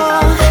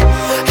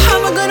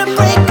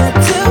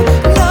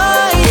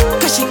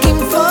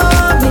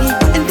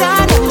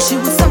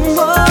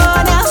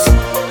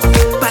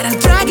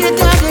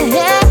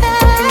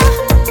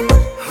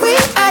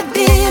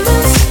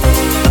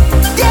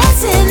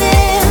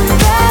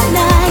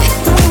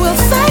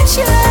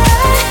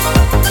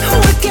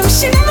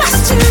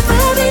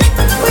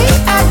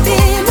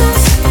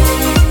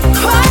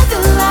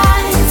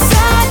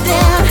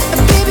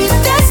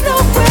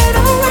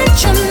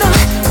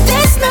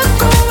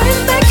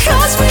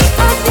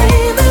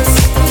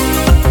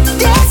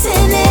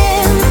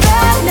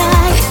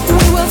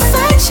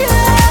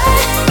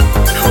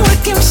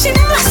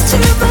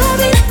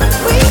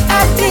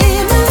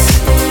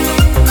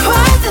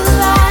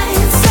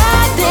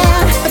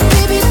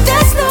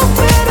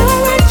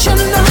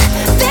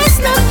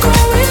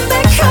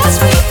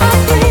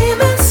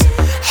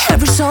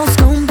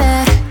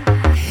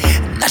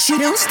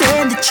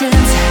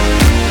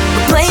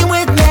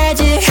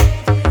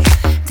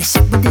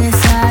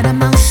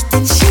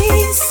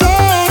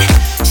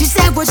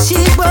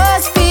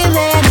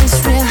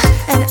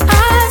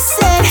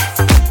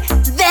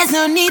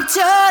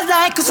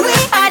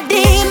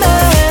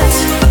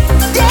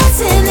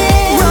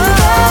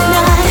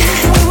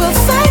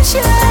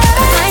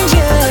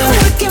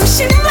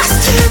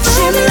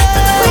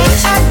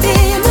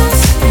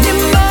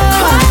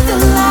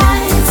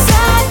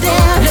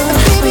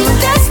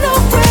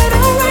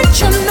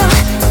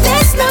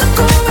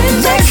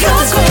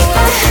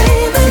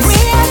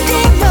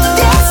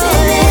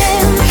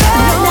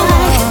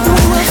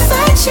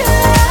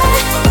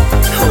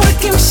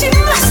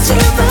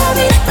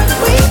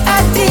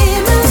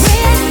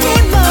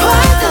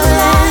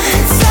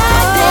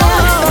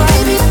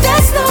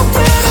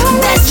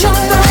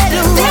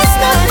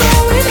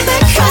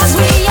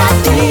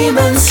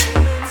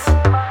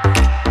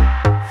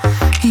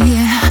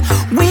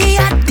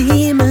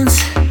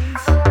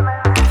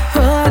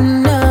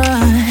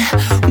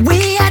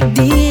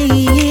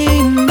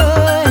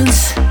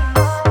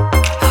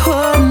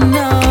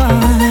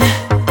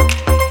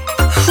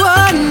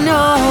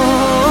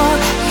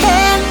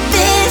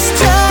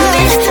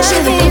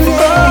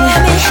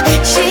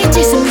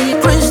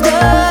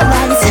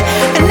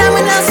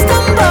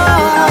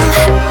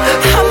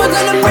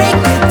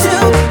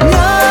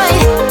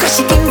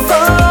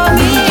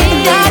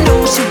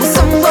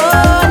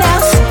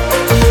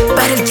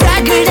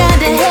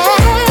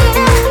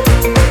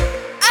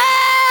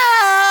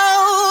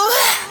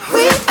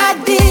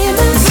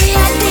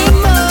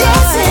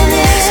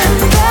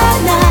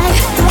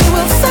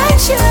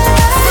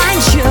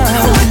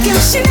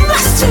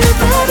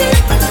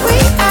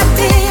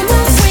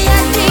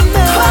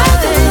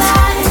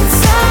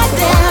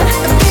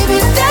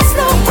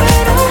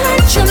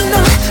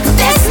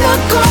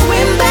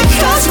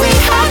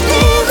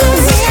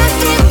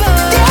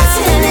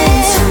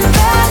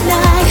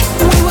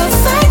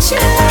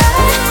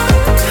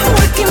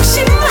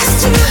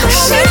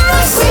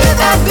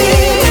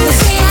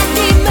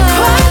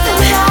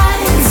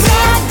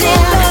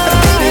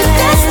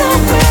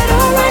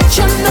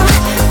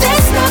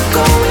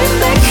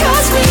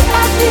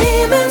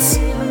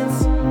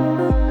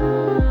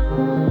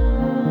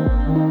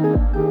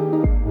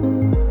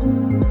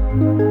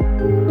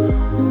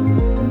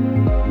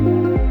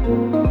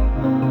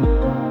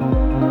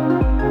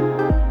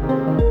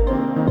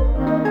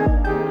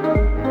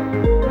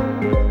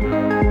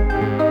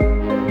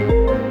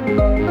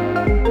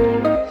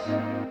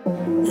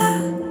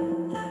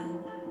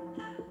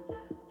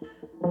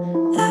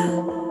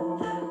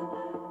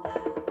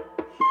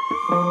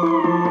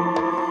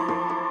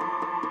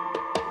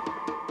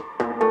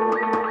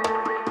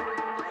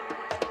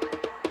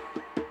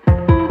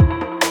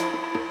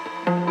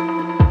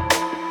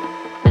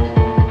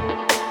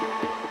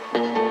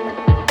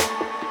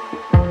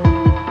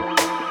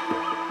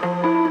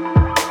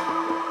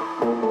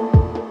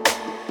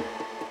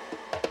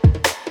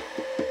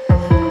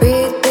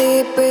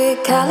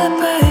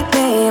Recalibrate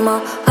me, my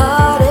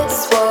heart is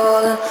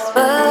swollen,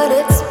 but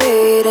it's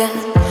beating.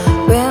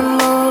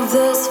 Remove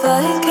this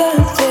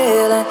vacant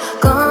feeling,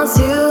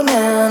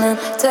 consuming and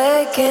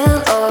taking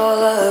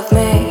all of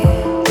me.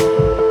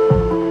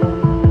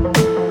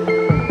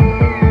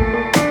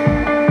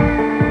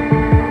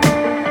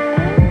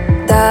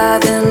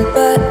 Dive in,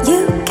 but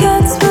you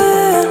can't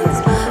swim.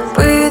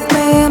 Breathe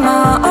me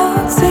my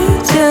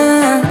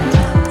oxygen.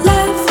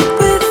 Life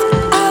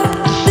without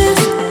this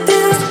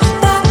feels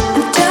that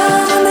I'm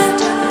drowning.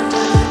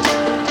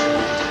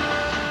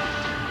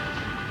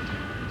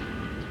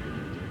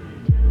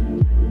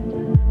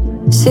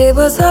 She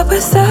was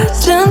always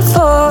searching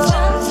for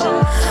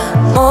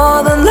more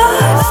than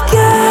life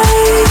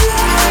gave.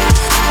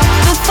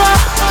 Before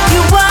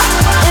you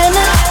walked in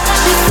it,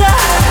 she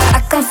said, I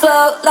can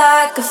float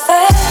like a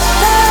feather.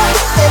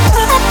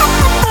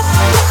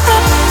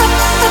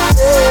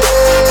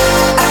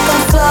 I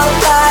can float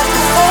like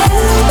a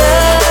feather.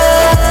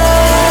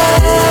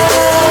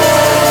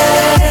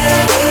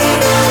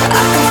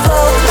 I can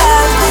float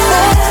like a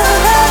feather.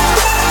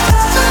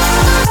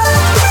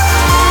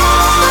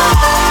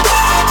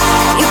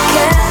 You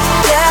can't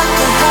get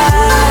me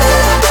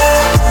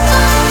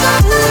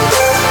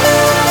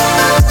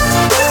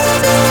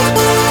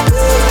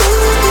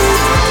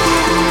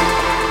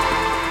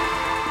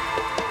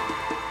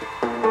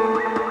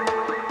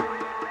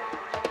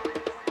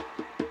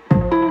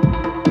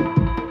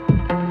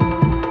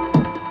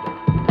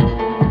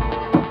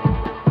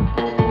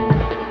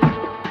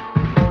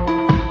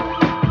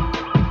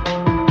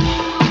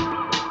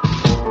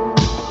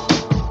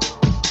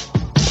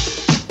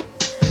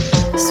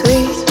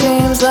Sweet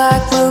dreams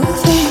like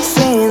movie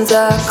scenes,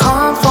 I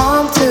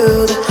conform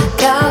to the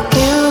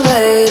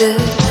calculated.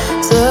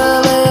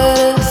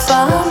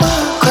 Solidify my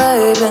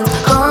cravings,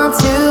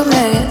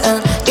 consummate, and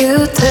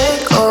you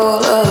take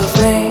all of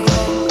me.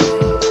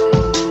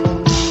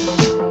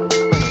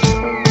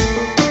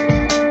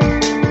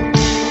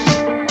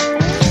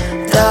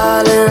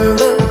 Darling,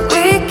 but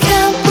we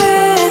can't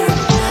win.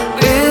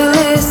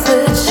 Release the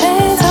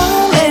chains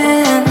I'm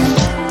in.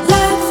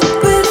 Life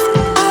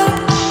without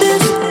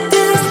this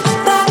feels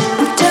that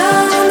I'm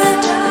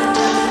drowning.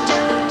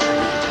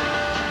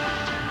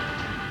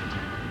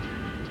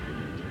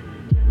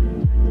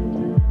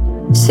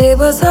 She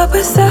was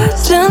always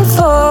searching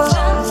for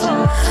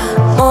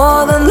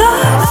more than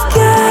life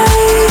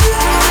gave.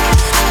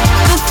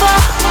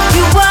 Before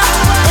you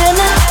walked in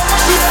it,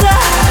 she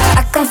said, I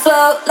can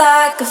float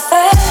like a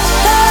feather.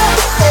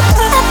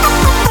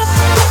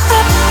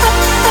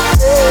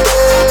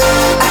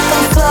 I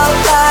can float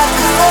like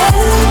a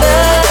feather.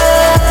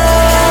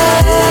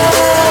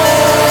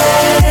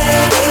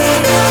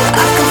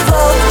 I can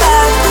float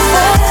like a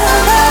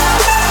feather.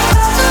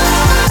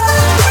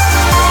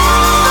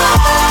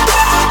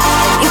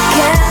 You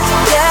can't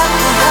get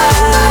me high.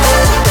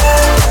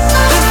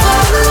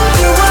 Before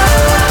you were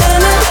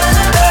in it,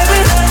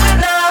 baby,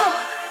 now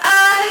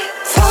I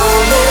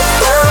found it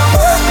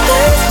someone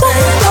place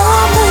when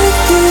I'm with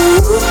you.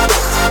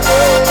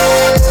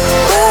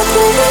 Where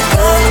did it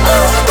go?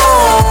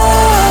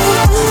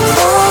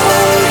 For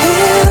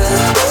here.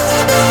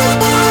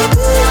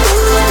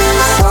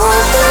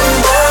 Something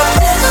about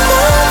this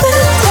love,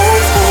 it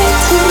takes me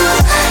to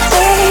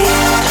a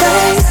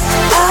place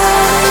I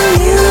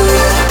knew.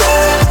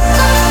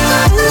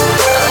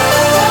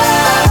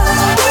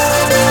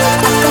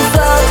 I can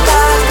float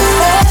like a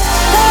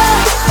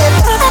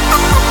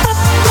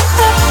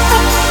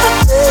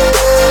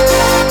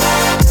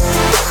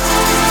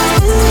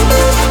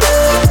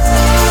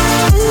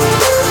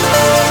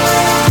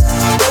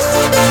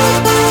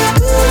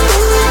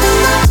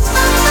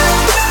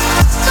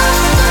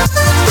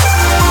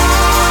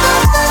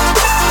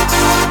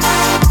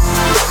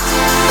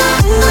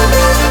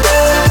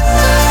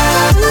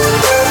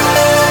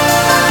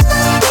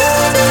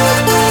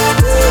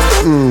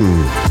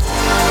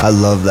I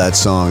love that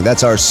song.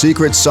 That's our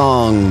secret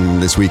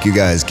song this week, you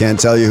guys. Can't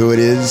tell you who it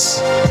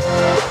is,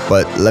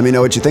 but let me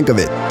know what you think of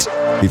it.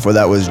 Before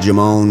that was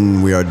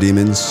Jamone, We Are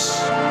Demons.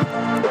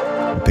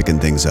 I'm picking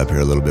things up here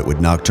a little bit with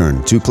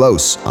Nocturne. Too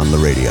Close on the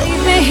radio.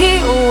 Leave me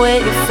here where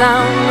you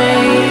found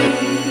me,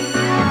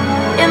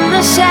 in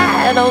the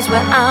shadows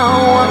where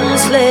I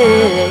once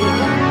lay.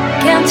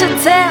 Can't you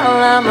tell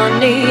I'm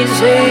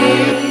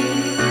uneasy?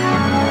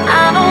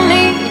 I don't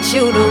need need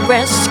you to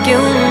rescue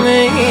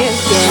me. Yeah.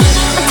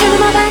 I'm turning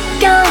my back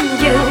on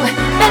you,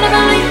 better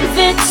believe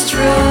it's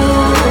true.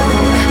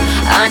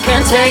 I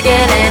can't take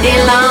it any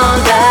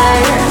longer.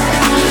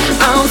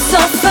 I'm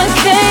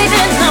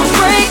suffocating, I'm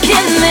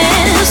breaking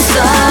this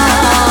up.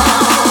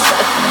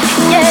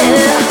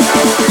 Yeah.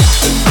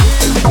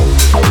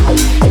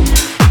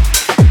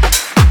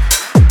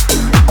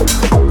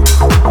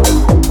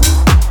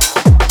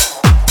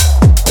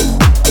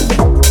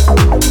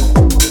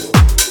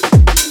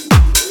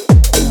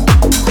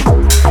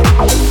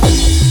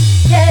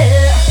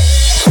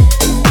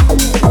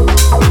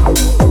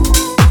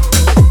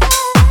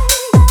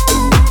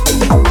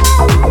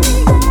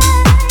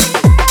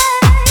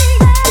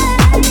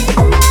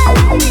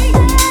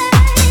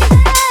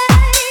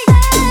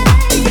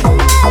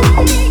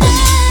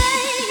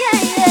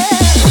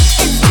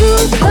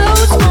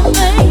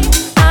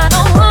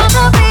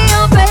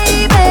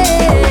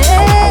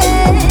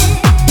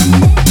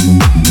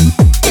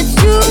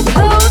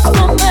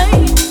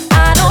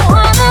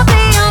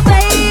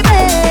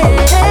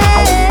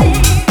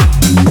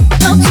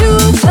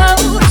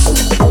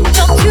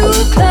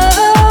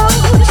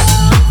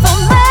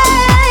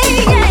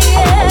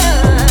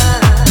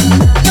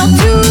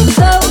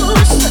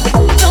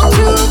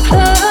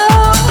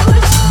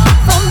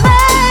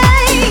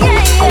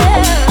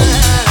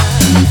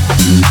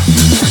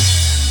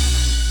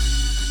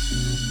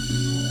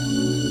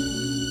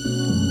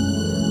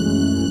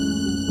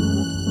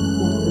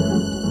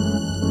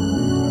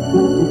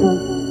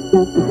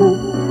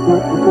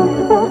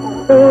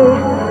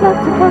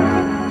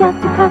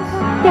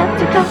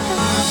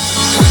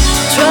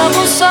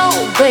 Trouble soul,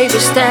 baby,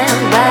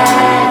 stand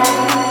back.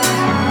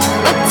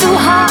 Look too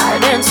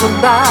hard and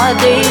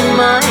somebody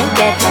might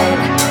get hurt.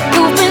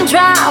 You've been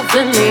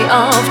driving me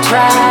off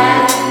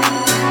track.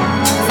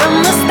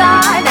 From the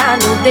start, I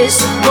knew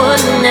this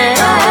wouldn't end.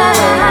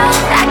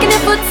 Racking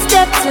your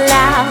footsteps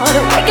loud,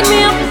 waking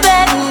me up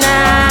at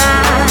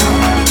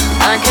night.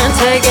 I can't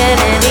take it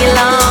any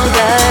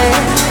longer.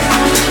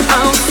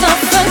 I'm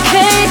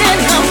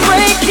suffocating, I'm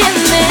breaking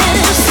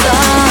this up.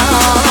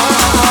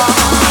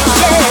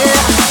 Yeah.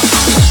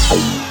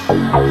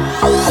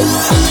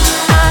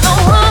 I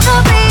don't wanna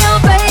be your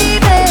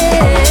baby.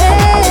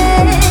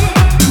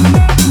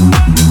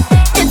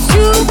 It's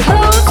too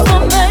close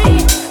for me.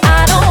 I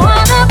don't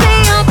wanna be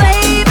your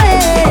baby.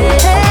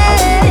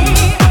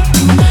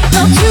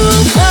 You're too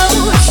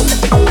close.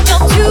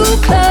 You're too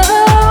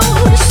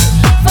close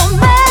for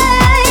me.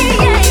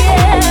 Yeah,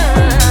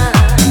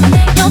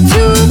 yeah.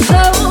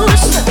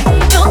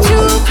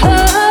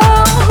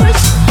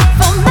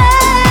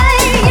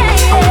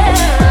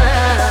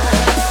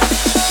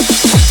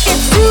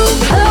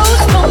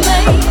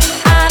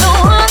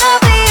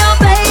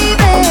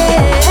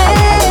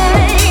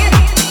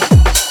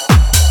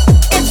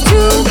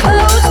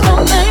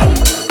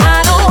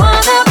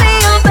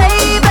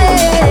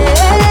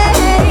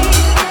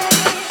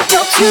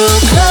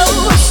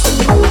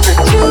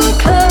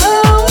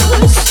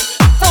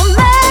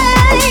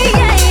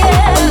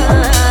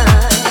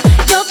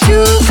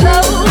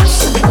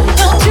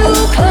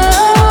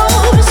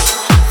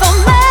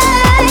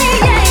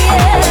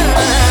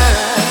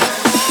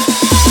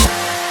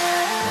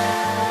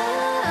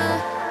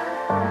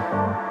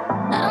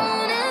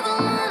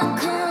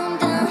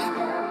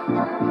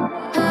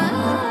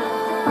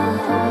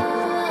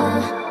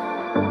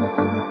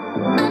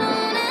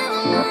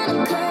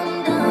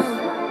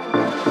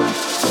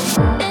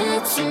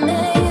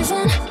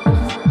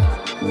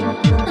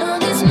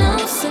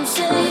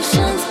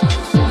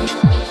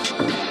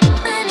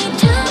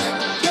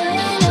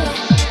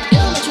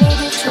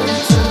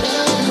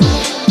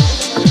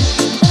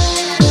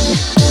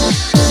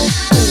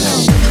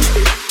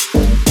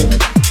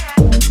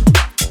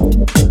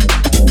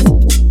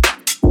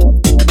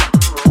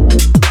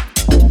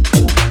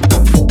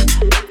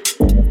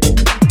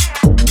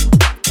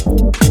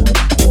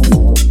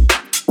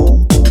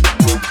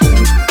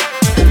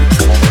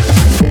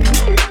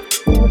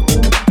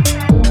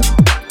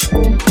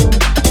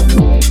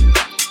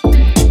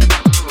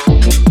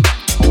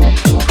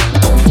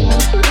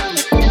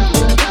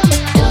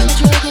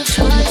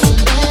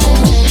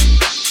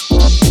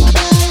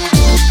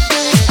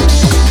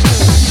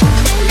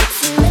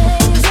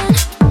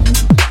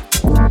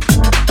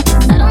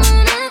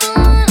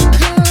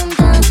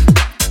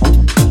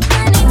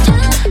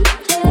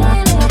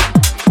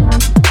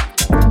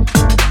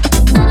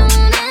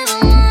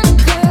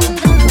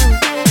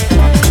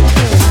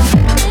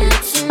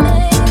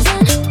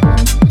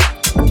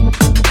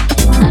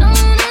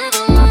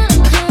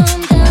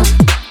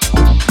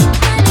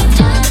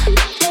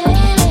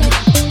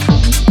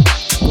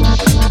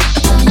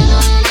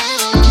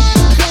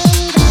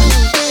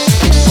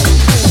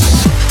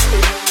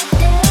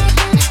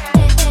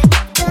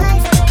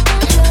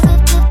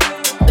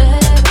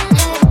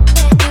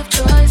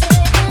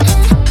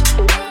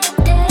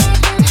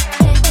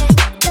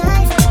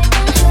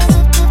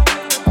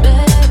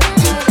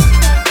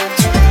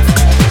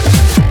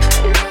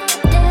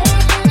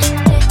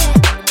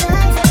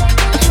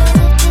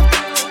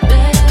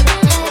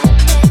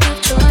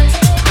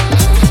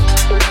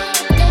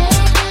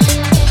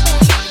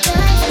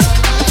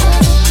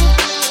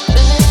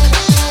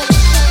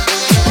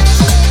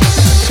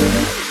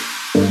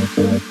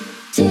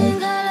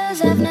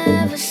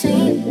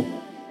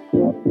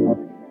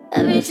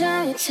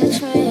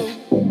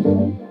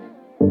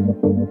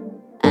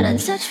 and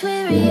touch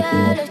with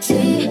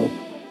reality.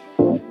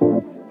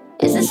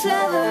 Is this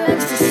love or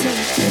ecstasy?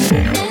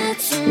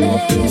 It's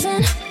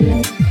amazing.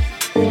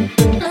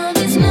 All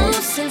these new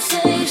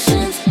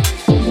sensations.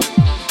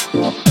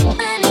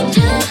 I need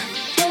you,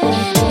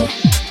 baby.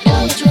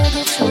 You're the drug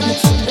of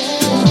choice,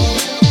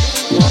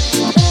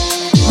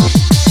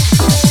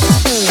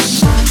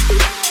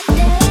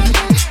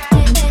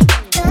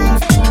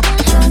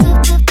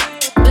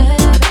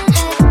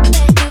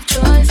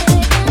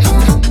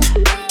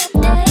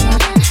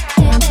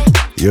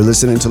 You're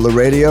listening to La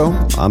Radio.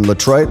 I'm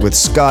Latroit with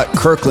Scott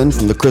Kirkland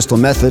from the Crystal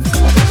Method.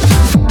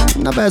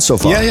 Not bad so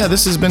far. Yeah,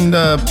 this has been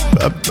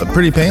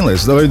pretty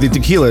painless. Though the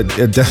tequila,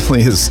 it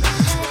definitely is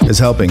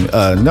helping.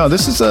 No,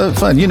 this is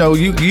fun. You know,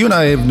 you and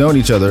I have known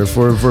each other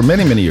for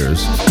many, many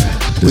years.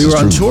 We were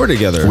on tour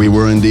together. We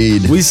were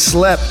indeed. We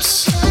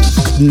slept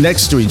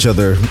next to each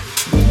other.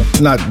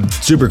 Not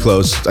super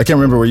close. I can't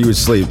remember where you would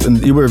sleep.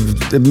 And you were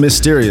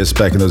mysterious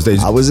back in those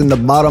days. I was in the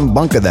bottom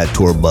bunk of that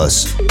tour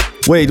bus.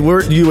 Wait,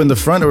 were you in the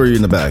front or were you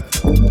in the back?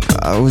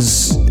 I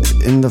was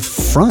in the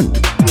front,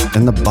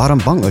 in the bottom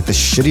bunk, like the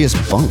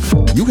shittiest bunk.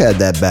 You had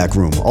that back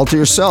room all to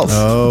yourself.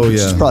 Oh, Which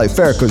is probably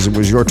fair because it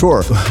was your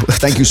tour.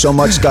 Thank you so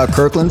much, Scott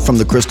Kirkland from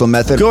the Crystal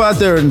Method. Go out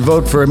there and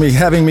vote for me,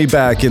 having me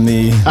back in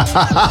the...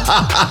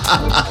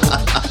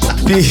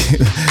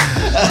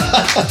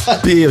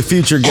 be a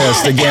future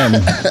guest again,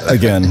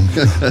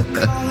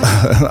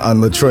 on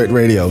Detroit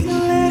Radio.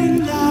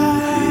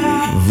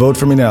 Vote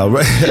for me now,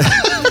 right?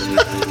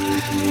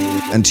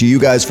 And to you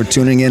guys for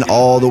tuning in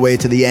all the way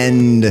to the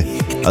end.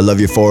 I love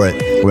you for it.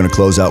 We're going to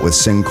close out with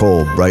Sing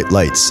Cole, Bright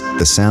Lights,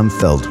 the Sam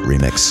Feld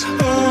remix.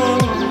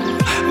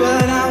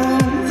 But I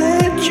won't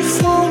let you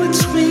fall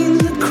between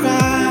the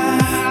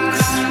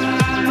cracks.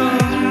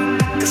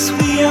 'Cause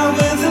we are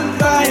where the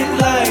bright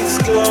lights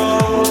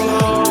glow.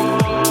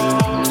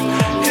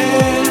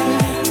 Yeah,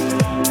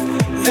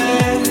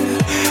 yeah.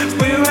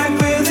 We're right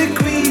where the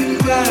green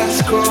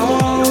grass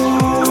grows.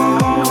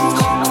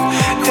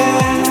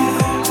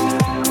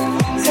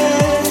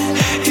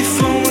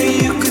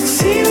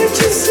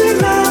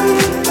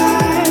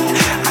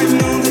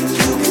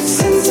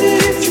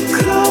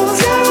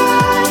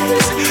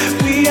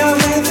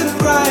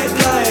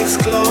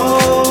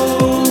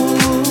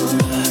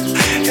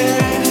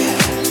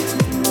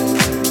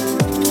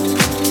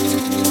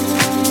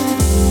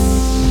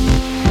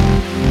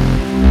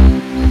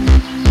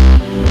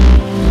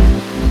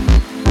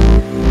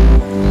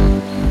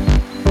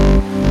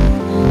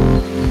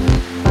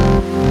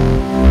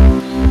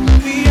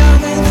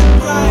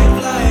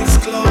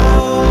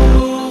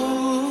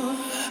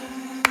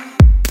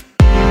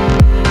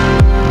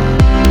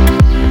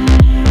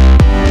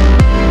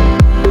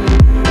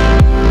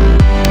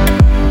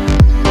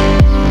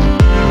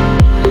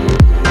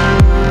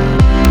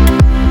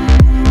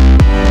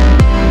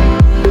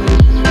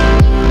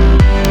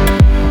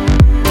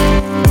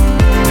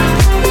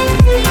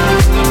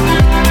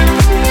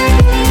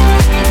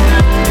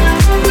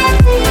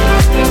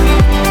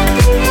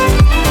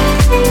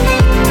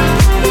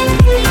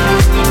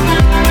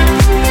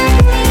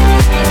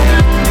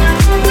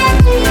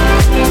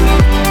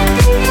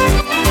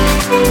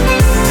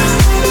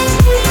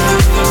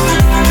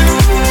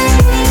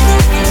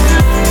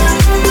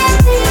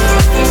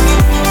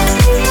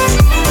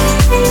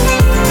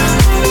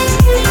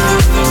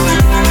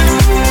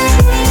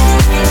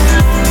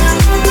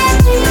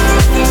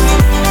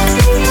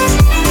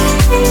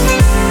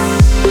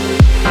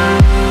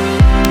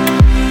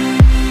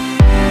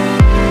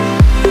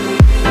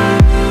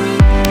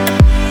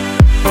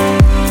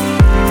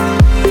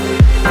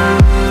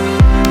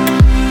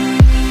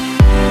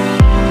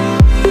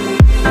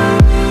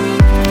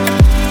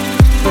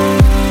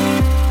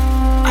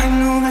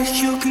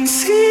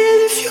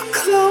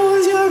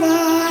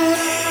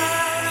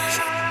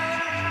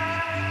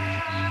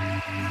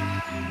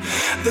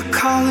 The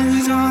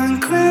colors aren't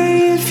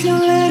gray if you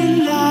let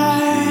it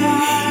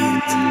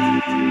light.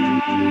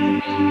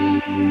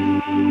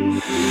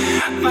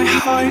 My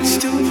heart's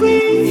too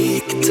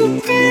weak to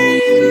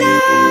break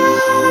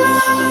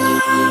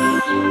now.